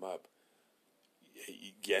bring them up.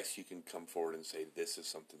 Yes, you can come forward and say this is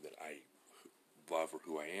something that I love or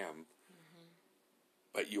who I am,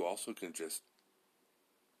 but you also can just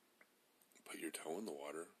put your toe in the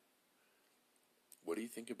water. What do you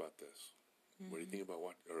think about this? What do you think about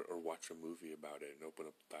or watch a movie about it and open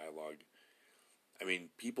up dialogue? I mean,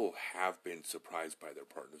 people have been surprised by their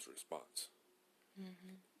partner's response.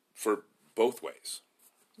 For both ways.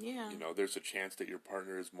 Yeah. There's a chance that your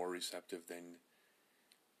partner is more receptive than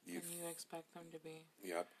you expect them to be.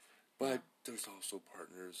 Yep. But there's also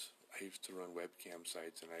partners. I used to run webcam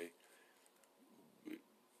sites, and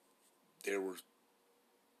there were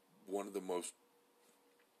one of the most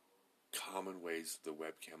common ways the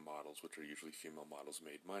webcam models, which are usually female models,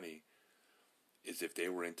 made money is if they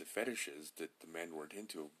were into fetishes that the men weren't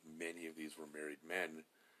into. Many of these were married men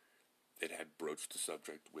that had broached the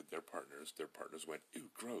subject with their partners. Their partners went, "Ew,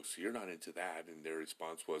 gross, you're not into that." And their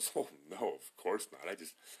response was, "Oh, no, of course not.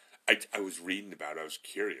 I was reading about it. I was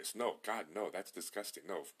curious. No, God, no, that's disgusting.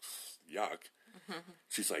 No, yuck."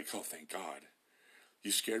 She's like, "Oh, thank God.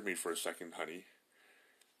 You scared me for a second, honey."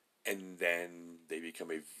 And then they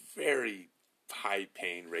become a very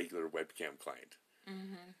high-paying regular webcam client.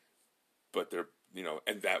 Mm-hmm. But they're,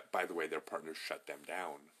 and that, by the way, their partners shut them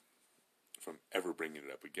down from ever bringing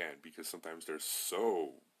it up again, because sometimes they're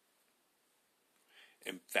so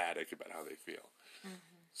emphatic about how they feel. Mm-hmm.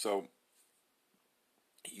 So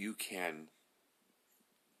you can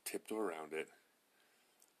tiptoe around it.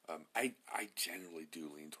 I generally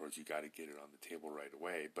do lean towards you got to get it on the table right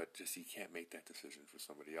away, but just you can't make that decision for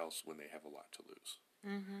somebody else when they have a lot to lose.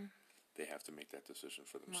 Mm-hmm. They have to make that decision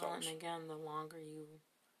for Well, themselves. and again, the longer you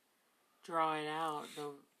draw it out,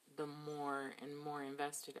 the more and more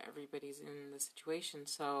invested everybody's in the situation.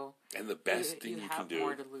 So, and the best thing you can do, have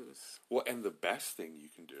more to lose. Well, and the best thing you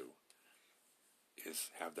can do is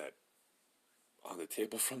have that on the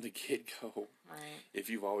table from the get-go. Right. If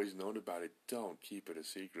you've always known about it, don't keep it a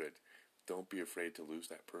secret. Don't be afraid to lose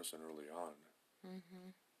that person early on. Mm-hmm.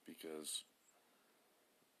 Because,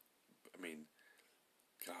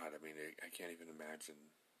 God, I can't even imagine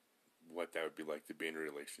what that would be like to be in a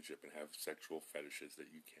relationship and have sexual fetishes that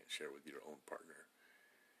you can't share with your own partner.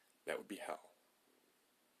 That would be hell.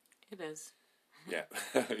 It is. Yeah.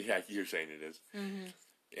 Yeah, you're saying it is. Mm-hmm.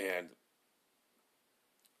 And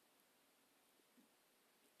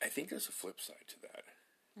I think there's a flip side to that.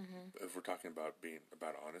 Mm-hmm. If we're talking about being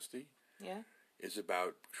about honesty, Yeah. is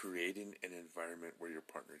about creating an environment where your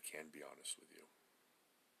partner can be honest with you.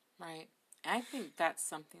 Right. I think that's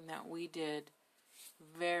something that we did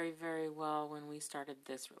very, very well when we started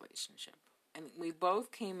this relationship. And we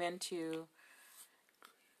both came into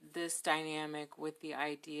this dynamic with the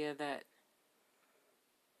idea that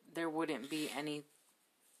there wouldn't be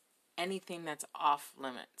anything that's off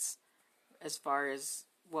limits as far as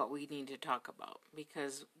what we need to talk about,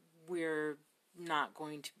 because we're not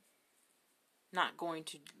going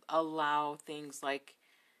to allow things like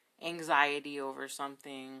anxiety over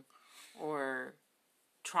something or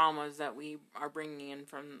traumas that we are bringing in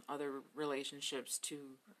from other relationships to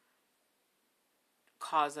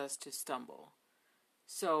cause us to stumble.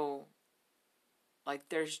 So, like,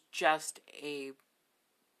 there's just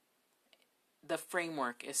the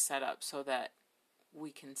framework is set up so that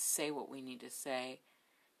we can say what we need to say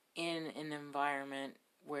in an environment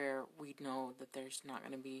where we know that there's not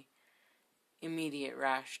going to be immediate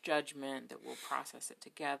rash judgment, that we'll process it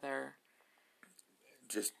together.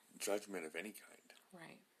 Just judgment of any kind.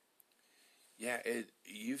 Right. Yeah,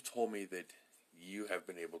 you've told me that you have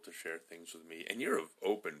been able to share things with me, and you're an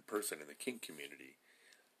open person in the kink community,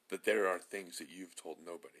 but there are things that you've told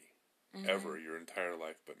nobody, Mm-hmm. ever, your entire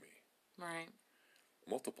life but me. Right.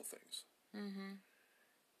 Multiple things. Mm-hmm.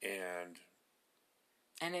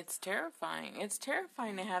 And it's terrifying. It's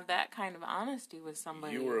terrifying to have that kind of honesty with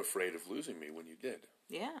somebody. You were afraid of losing me when you did.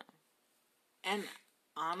 Yeah. And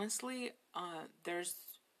honestly,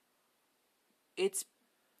 it's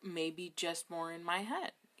maybe just more in my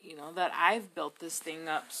head, that I've built this thing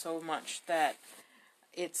up so much that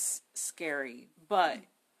it's scary. But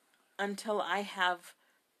until I have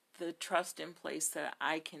the trust in place that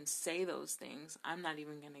I can say those things, I'm not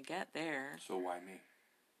even going to get there. So why me?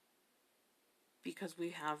 Because we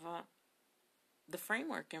have the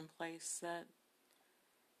framework in place that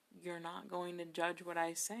you're not going to judge what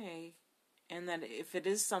I say, and that if it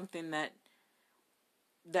is something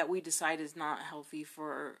that we decide is not healthy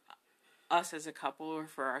for us as a couple or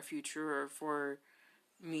for our future or for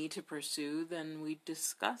me to pursue, then we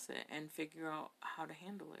discuss it and figure out how to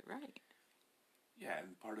handle it right. Yeah,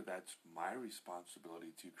 and part of that's my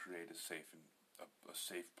responsibility to create a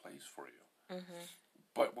safe place for you. Mm-hmm.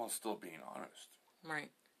 But while still being honest.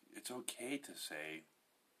 Right. It's okay to say,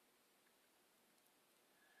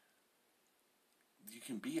 you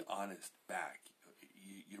can be honest back.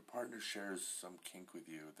 Your partner shares some kink with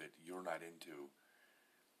you that you're not into.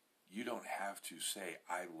 You don't have to say,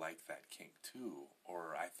 I like that kink too,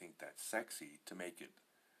 or I think that's sexy, to make it,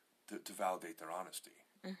 to validate their honesty.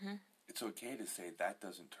 Mm-hmm. It's okay to say, that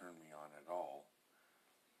doesn't turn me on at all.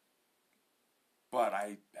 But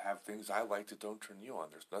I have things I like that don't turn you on.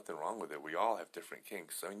 There's nothing wrong with it. We all have different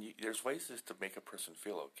kinks. There's ways to make a person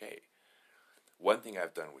feel okay. One thing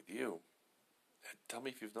I've done with you, tell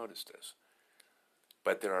me if you've noticed this,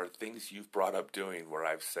 but there are things you've brought up doing where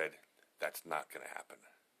I've said, that's not going to happen.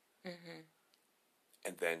 Mm-hmm.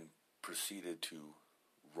 And then proceeded to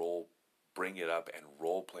bring it up and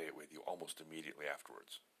role play it with you almost immediately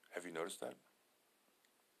afterwards. Have you noticed that?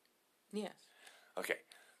 Yes. Okay.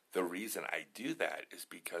 The reason I do that is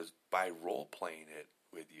because by role-playing it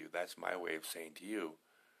with you, that's my way of saying to you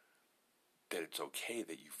that it's okay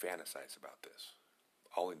that you fantasize about this.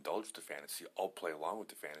 I'll indulge the fantasy, I'll play along with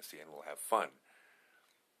the fantasy, and we'll have fun.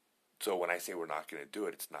 So when I say we're not going to do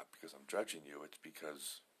it, it's not because I'm judging you, it's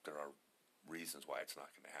because there are reasons why it's not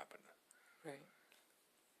going to happen. Right.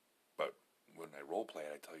 But when I role play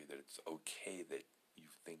it, I tell you that it's okay that you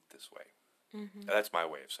think this way. Mm-hmm. That's my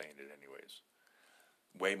way of saying it, anyways.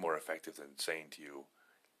 Way more effective than saying to you,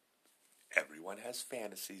 everyone has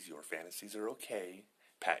fantasies. Your fantasies are okay.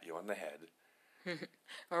 Pat you on the head.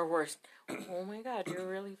 Or worse, oh my God, you're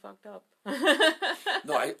really fucked up.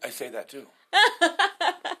 No, I say that too.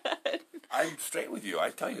 I'm straight with you. I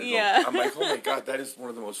tell you. Yeah. I'm like, oh my God, that is one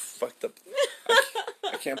of the most fucked up.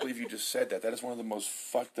 I can't believe you just said that. That is one of the most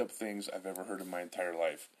fucked up things I've ever heard in my entire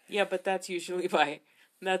life. Yeah, but that's usually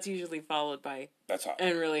followed by That's hot.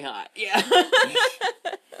 and really hot. Yeah.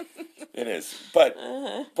 It is. But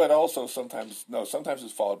also sometimes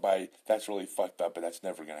it's followed by that's really fucked up, but that's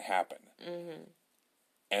never going to happen. Mm-hmm.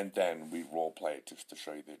 And then we role play it just to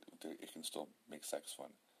show you that it can still make sex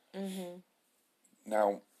fun. Mm-hmm.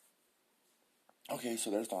 Now, okay,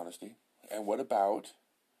 so there's honesty. And what about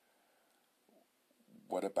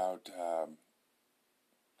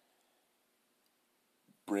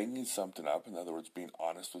bringing something up? In other words, being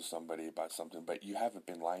honest with somebody about something, but you haven't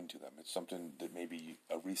been lying to them. It's something that maybe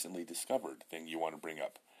a recently discovered thing you want to bring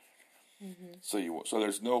up. Mm-hmm. So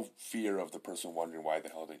there's no fear of the person wondering, why the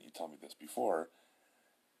hell didn't you tell me this before?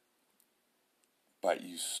 But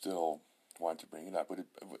you still want to bring it up. But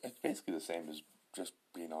it's basically the same as just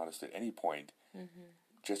being honest at any point,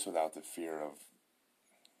 just without the fear of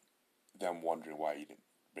them wondering why you didn't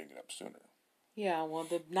bring it up sooner. Yeah, well,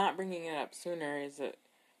 the not bringing it up sooner is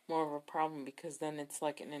more of a problem, because then it's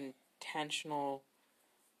like an intentional,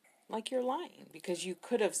 like you're lying because you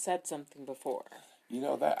could have said something before. You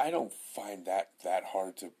know, that I don't find that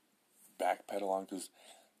hard to backpedal on, because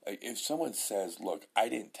if someone says, look, I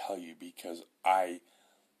didn't tell you because I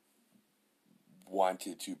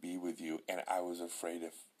wanted to be with you and I was afraid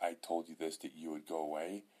if I told you this that you would go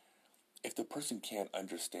away. If the person can't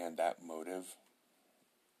understand that motive,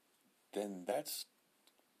 then that's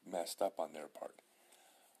messed up on their part.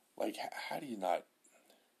 Like, how do you not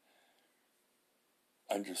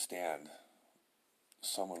understand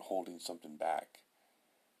someone holding something back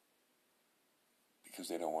because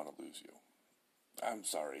they don't want to lose you? I'm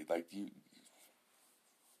sorry,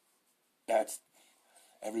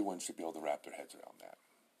 everyone should be able to wrap their heads around that.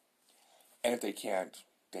 And if they can't,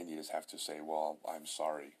 then you just have to say, well, I'm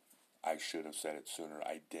sorry. I should have said it sooner.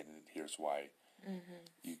 I didn't. Here's why.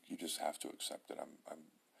 Mm-hmm. You just have to accept it.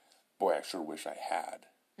 Boy, I sure wish I had,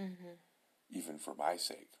 even for my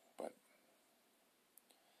sake. But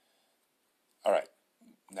all right,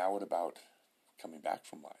 now what about coming back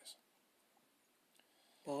from lies?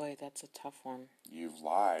 Boy, that's a tough one. You've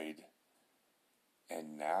lied,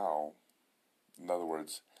 and now, in other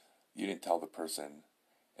words, you didn't tell the person,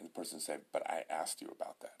 and the person said, but I asked you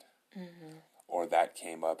about that. Mm-hmm. Or that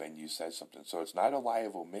came up and you said something. So it's not a lie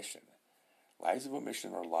of omission. Lies of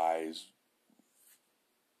omission are lies,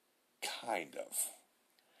 kind of.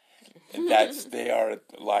 Lies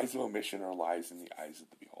of omission are lies in the eyes of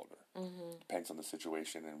the beholder. Mm-hmm. Depends on the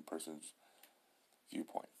situation and person's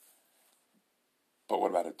viewpoint. But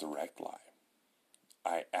what about a direct lie?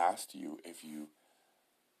 I asked you if you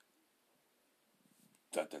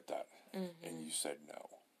and you said no.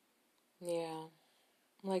 Yeah.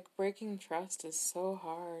 Like, breaking trust is so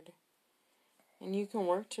hard. And you can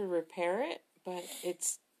work to repair it, but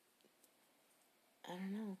it's, I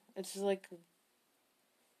don't know, it's like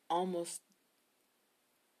almost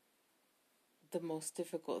the most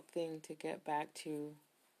difficult thing to get back to.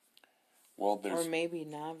 Well, or maybe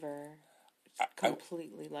never.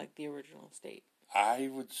 Completely like the original state. I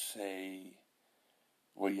would say,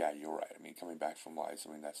 well, yeah, you're right. I mean, coming back from lies,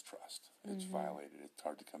 I mean, that's trust. It's violated. It's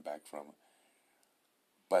hard to come back from.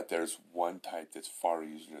 But there's one type that's far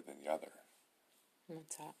easier than the other.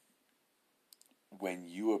 What's that? When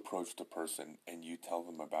you approach the person and you tell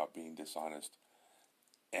them about being dishonest,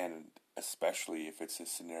 and especially if it's a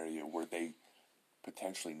scenario where they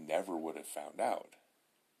potentially never would have found out.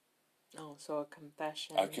 Oh, so a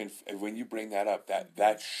confession. When you bring that up,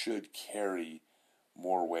 that should carry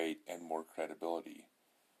more weight and more credibility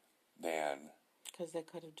than... Because they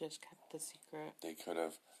could have just kept the secret. They could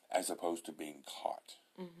have, as opposed to being caught.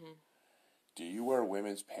 Mm-hmm. Do you wear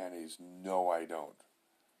women's panties? No, I don't.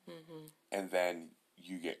 Mm-hmm. And then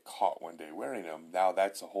you get caught one day wearing them. Now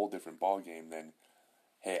that's a whole different ballgame than,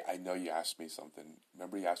 hey, I know you asked me something.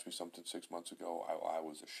 Remember you asked me something 6 months ago? I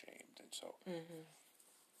was ashamed, and so... Mm-hmm.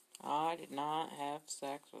 I did not have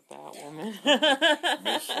sex with that woman.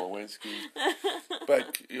 Miss Lewinsky.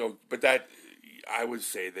 But that, I would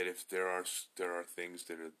say that if there are things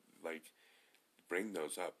that are like, bring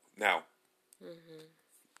those up. Now,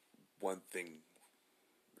 one thing,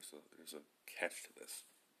 there's a catch to this.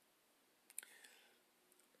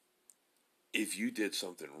 if you did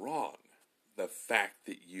something wrong, the fact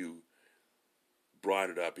that you brought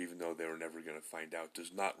it up, even though they were never going to find out,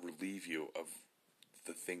 does not relieve you of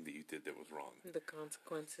the thing that you did that was wrong. The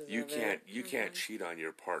consequences You of can't it. you can't cheat on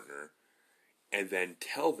your partner and then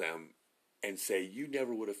tell them and say, you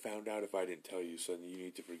never would have found out if I didn't tell you, so you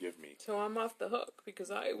need to forgive me. So I'm off the hook because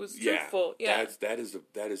I was truthful. That is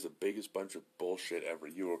the biggest bunch of bullshit ever.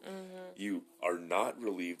 You are not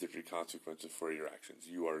relieved of your consequences for your actions.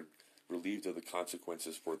 You are relieved of the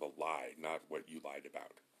consequences for the lie, not what you lied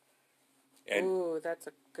about. And ooh, that's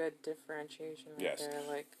a good differentiation right yes, there.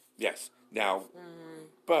 Like, yes. Now,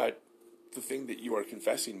 but the thing that you are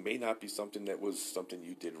confessing may not be something that was something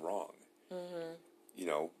you did wrong. You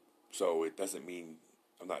know, so it doesn't mean,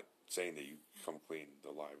 I'm not saying that you come clean. The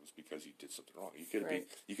lie was because you did something wrong.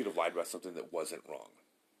 You could have lied about something that wasn't wrong,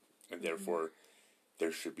 and therefore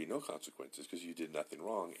there should be no consequences because you did nothing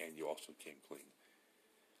wrong and you also came clean.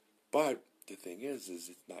 But the thing is it's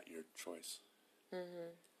not your choice.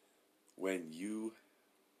 When you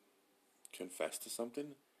confess to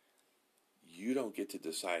something, you don't get to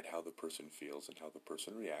decide how the person feels and how the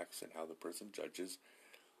person reacts and how the person judges.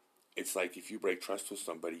 It's like if you break trust with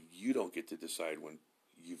somebody, you don't get to decide when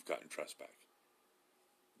you've gotten trust back.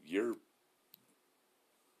 You're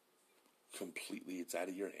completely, it's out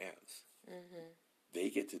of your hands. They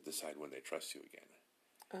get to decide when they trust you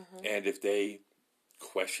again. And if they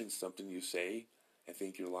question something you say and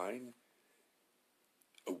think you're lying,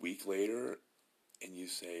 a week later, and you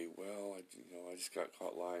say, well, I just got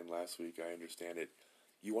caught lying last week, I understand it.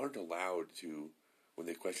 You aren't allowed to, when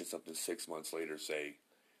they question something 6 months later, say,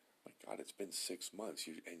 my God, it's been 6 months,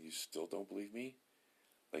 and you still don't believe me?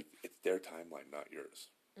 Like, it's their timeline, not yours.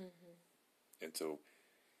 And so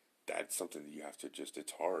that's something that you have to just,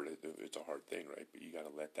 it's hard. It's a hard thing, right? But you got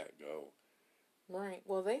to let that go. right.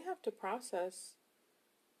 Well, they have to process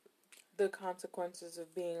the consequences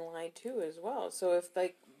of being lied to as well. So if,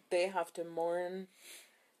 like, they have to mourn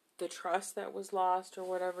the trust that was lost or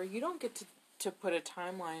whatever, you don't get to put a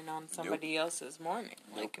timeline on somebody else's mourning.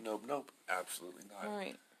 Like, Nope. Absolutely not.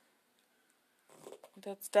 right.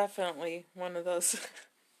 That's definitely one of those.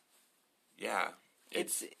 Yeah.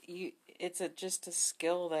 It's just a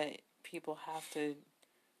skill that people have to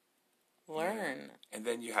learn. Yeah. And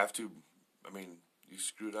then you have to, you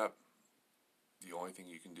screwed up. The only thing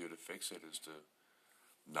you can do to fix it is to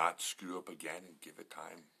not screw up again and give it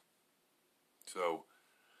time. So,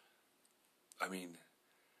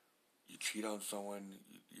 you cheat on someone,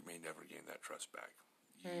 you may never gain that trust back.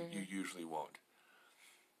 You usually won't.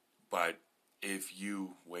 But if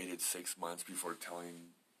you waited 6 months before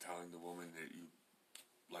telling the woman that you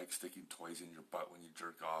like sticking toys in your butt when you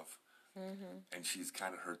jerk off, and she's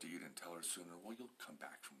kind of hurt that you didn't tell her sooner, well, you'll come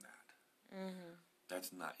back from that.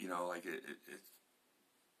 That's not, it's,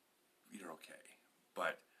 you're okay.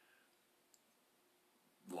 But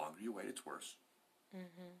the longer you wait, it's worse. And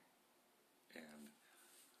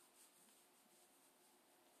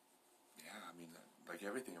like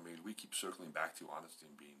everything, we keep circling back to honesty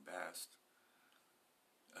and being best.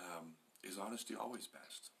 Is honesty always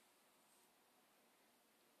best?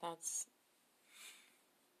 That's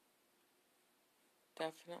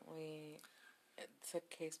definitely, it's a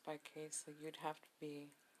case by case. Like, you'd have to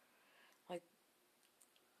be, like,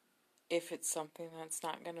 if it's something that's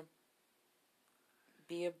not going to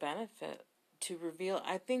be a benefit to reveal,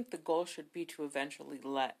 I think the goal should be to eventually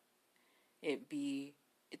let it be.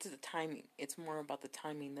 It's the timing. It's more about the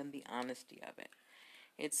timing than the honesty of it.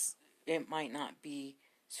 It might not be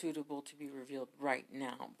suitable to be revealed right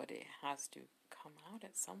now, but it has to come out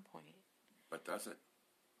at some point. But does it?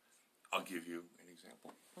 I'll give you an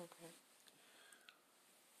example. Okay.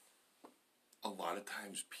 A lot of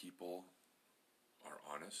times people are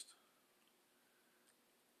honest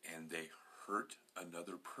and they hurt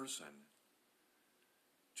another person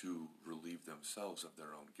to relieve themselves of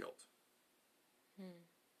their own guilt.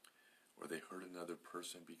 Or they hurt another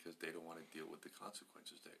person because they don't want to deal with the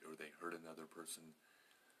consequences. Or they hurt another person.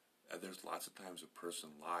 There's lots of times a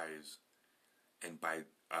person lies, and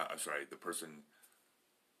the person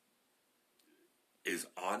is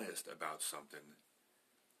honest about something,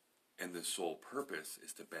 and the sole purpose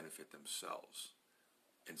is to benefit themselves,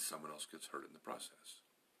 and someone else gets hurt in the process.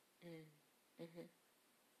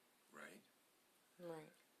 Right?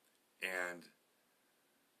 Right. And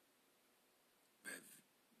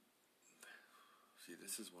see,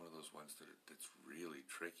 this is one of those ones that's really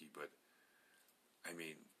tricky, but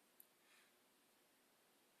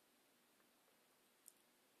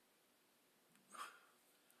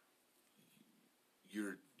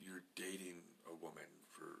you're dating a woman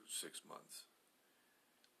for 6 months,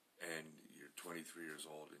 and you're 23 years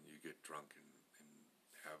old and you get drunk and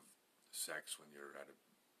have sex when you're out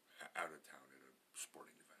of town at a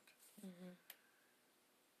sporting event. Mm-hmm.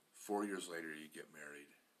 4 years later, you get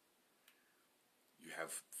married. You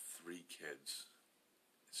have 3 kids.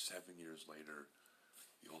 7 years later,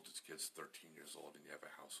 the oldest kid's 13 years old and you have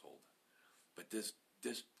a household. But this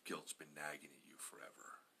guilt's been nagging at you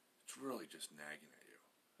forever. It's really just nagging at you.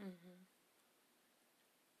 Mm-hmm.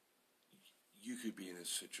 You could be in a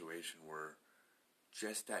situation where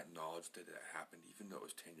just that knowledge that it happened, even though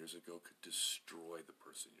it was 10 years ago, could destroy the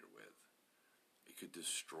person you're with. It could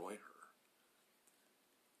destroy her.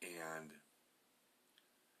 And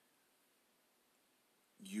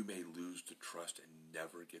you may lose the trust and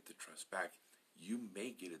never get the trust back. You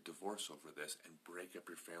may get a divorce over this and break up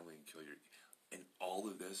your family and kill your... And all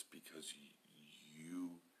of this because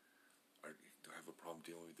you have a problem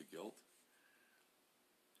dealing with the guilt.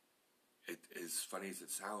 As funny as it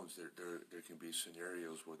sounds, there can be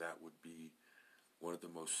scenarios where that would be one of the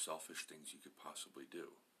most selfish things you could possibly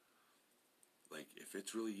do. Like, if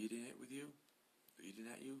it's really eating at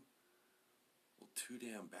you, well, too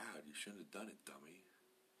damn bad. You shouldn't have done it, dummy.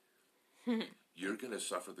 You're going to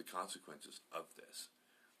suffer the consequences of this.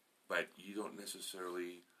 But you don't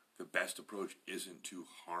necessarily... The best approach isn't to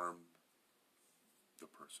harm the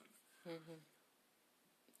person. Mm-hmm.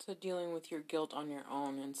 So dealing with your guilt on your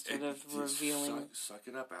own instead of revealing... Suck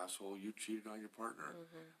it up, asshole. You cheated on your partner.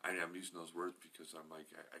 Mm-hmm. I'm using those words because I'm like,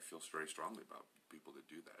 I feel very strongly about people that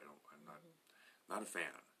do that. I'm not a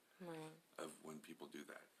fan of when people do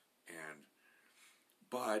that.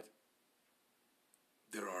 But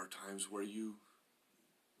there are times where you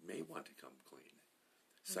may want to come clean.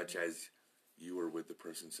 Such as you were with the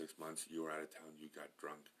person 6 months, you were out of town, you got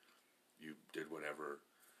drunk, you did whatever,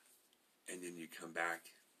 and then you come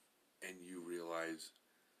back and you realize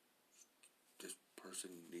this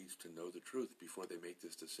person needs to know the truth before they make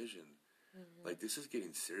this decision. Mm-hmm. Like, this is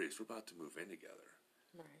getting serious. We're about to move in together.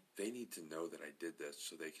 Right. They need to know that I did this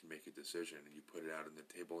so they can make a decision, and you put it out on the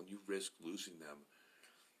table, and you risk losing them.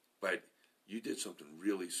 But you did something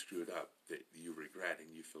really screwed up that you regret,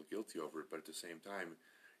 and you feel guilty over it, but at the same time,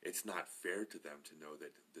 it's not fair to them to know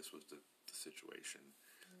that this was the situation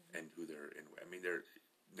and who they're in. I mean,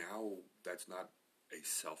 now that's not a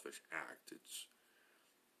selfish act.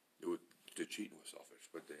 The cheating was selfish,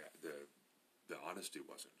 but the honesty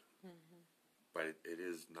wasn't. Mm-hmm. But it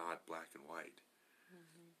is not black and white.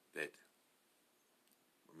 Mm-hmm.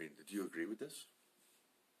 Do you agree with this?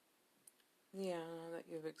 Yeah, now that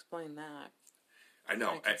you've explained that. I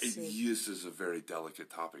know. This is a very delicate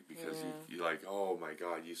topic because you're like, oh my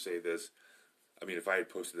God, you say this. I mean, if I had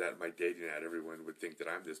posted that in my dating ad, everyone would think that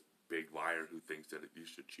I'm this big liar who thinks that you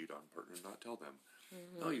should cheat on partners, not tell them.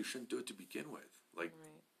 Mm-hmm. No, you shouldn't do it to begin with. Like,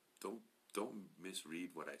 don't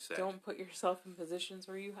misread what I said. Don't put yourself in positions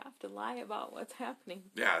where you have to lie about what's happening.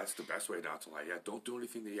 Yeah, that's the best way not to lie. Yeah, don't do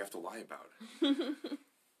anything that you have to lie about.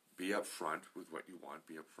 Be upfront with what you want.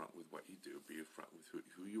 Be upfront with what you do. Be upfront with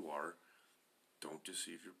who you are. Don't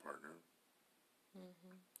deceive your partner.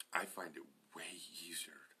 Mm-hmm. I find it way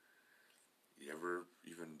easier. You ever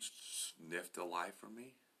even sniffed a lie from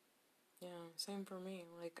me? Yeah, same for me.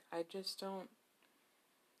 Like, I just don't...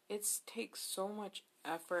 It takes so much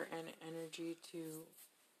effort and energy to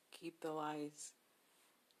keep the lies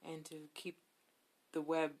and to keep the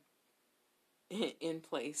web in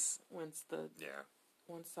place once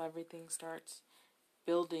everything starts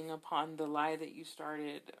building upon the lie that you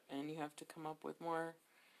started and you have to come up with more.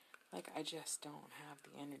 Like, I just don't have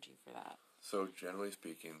the energy for that. So, generally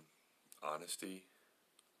speaking, honesty,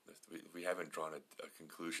 we haven't drawn a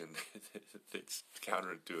conclusion that's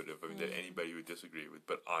counterintuitive, that anybody would disagree with,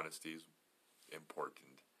 but honesty is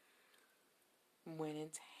important. When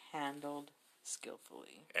it's handled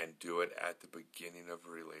skillfully. And do it at the beginning of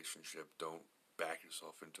a relationship. Don't back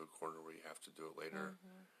yourself into a corner where you have to do it later.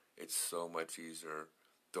 Mm-hmm. It's so much easier.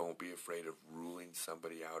 Don't be afraid of ruling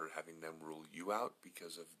somebody out or having them rule you out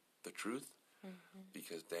because of the truth. Mm-hmm.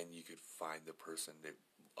 Because then you could find the person that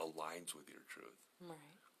aligns with your truth. Right.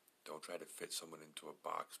 Don't try to fit someone into a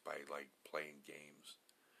box by, like, playing games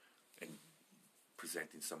and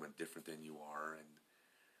presenting someone different than you are, and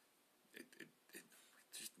it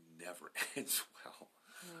just never ends well.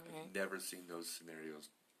 Okay. I've never seen those scenarios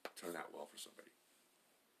turn out well for somebody.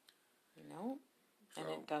 No, and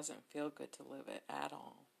it doesn't feel good to live it at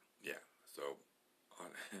all. Yeah, so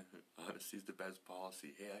honesty is the best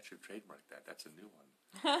policy. Hey, I should trademark that. That's a new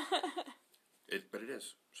one. But it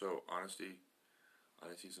is. So honesty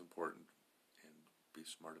is important, and be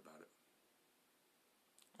smart about it.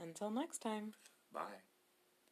 Until next time. Bye.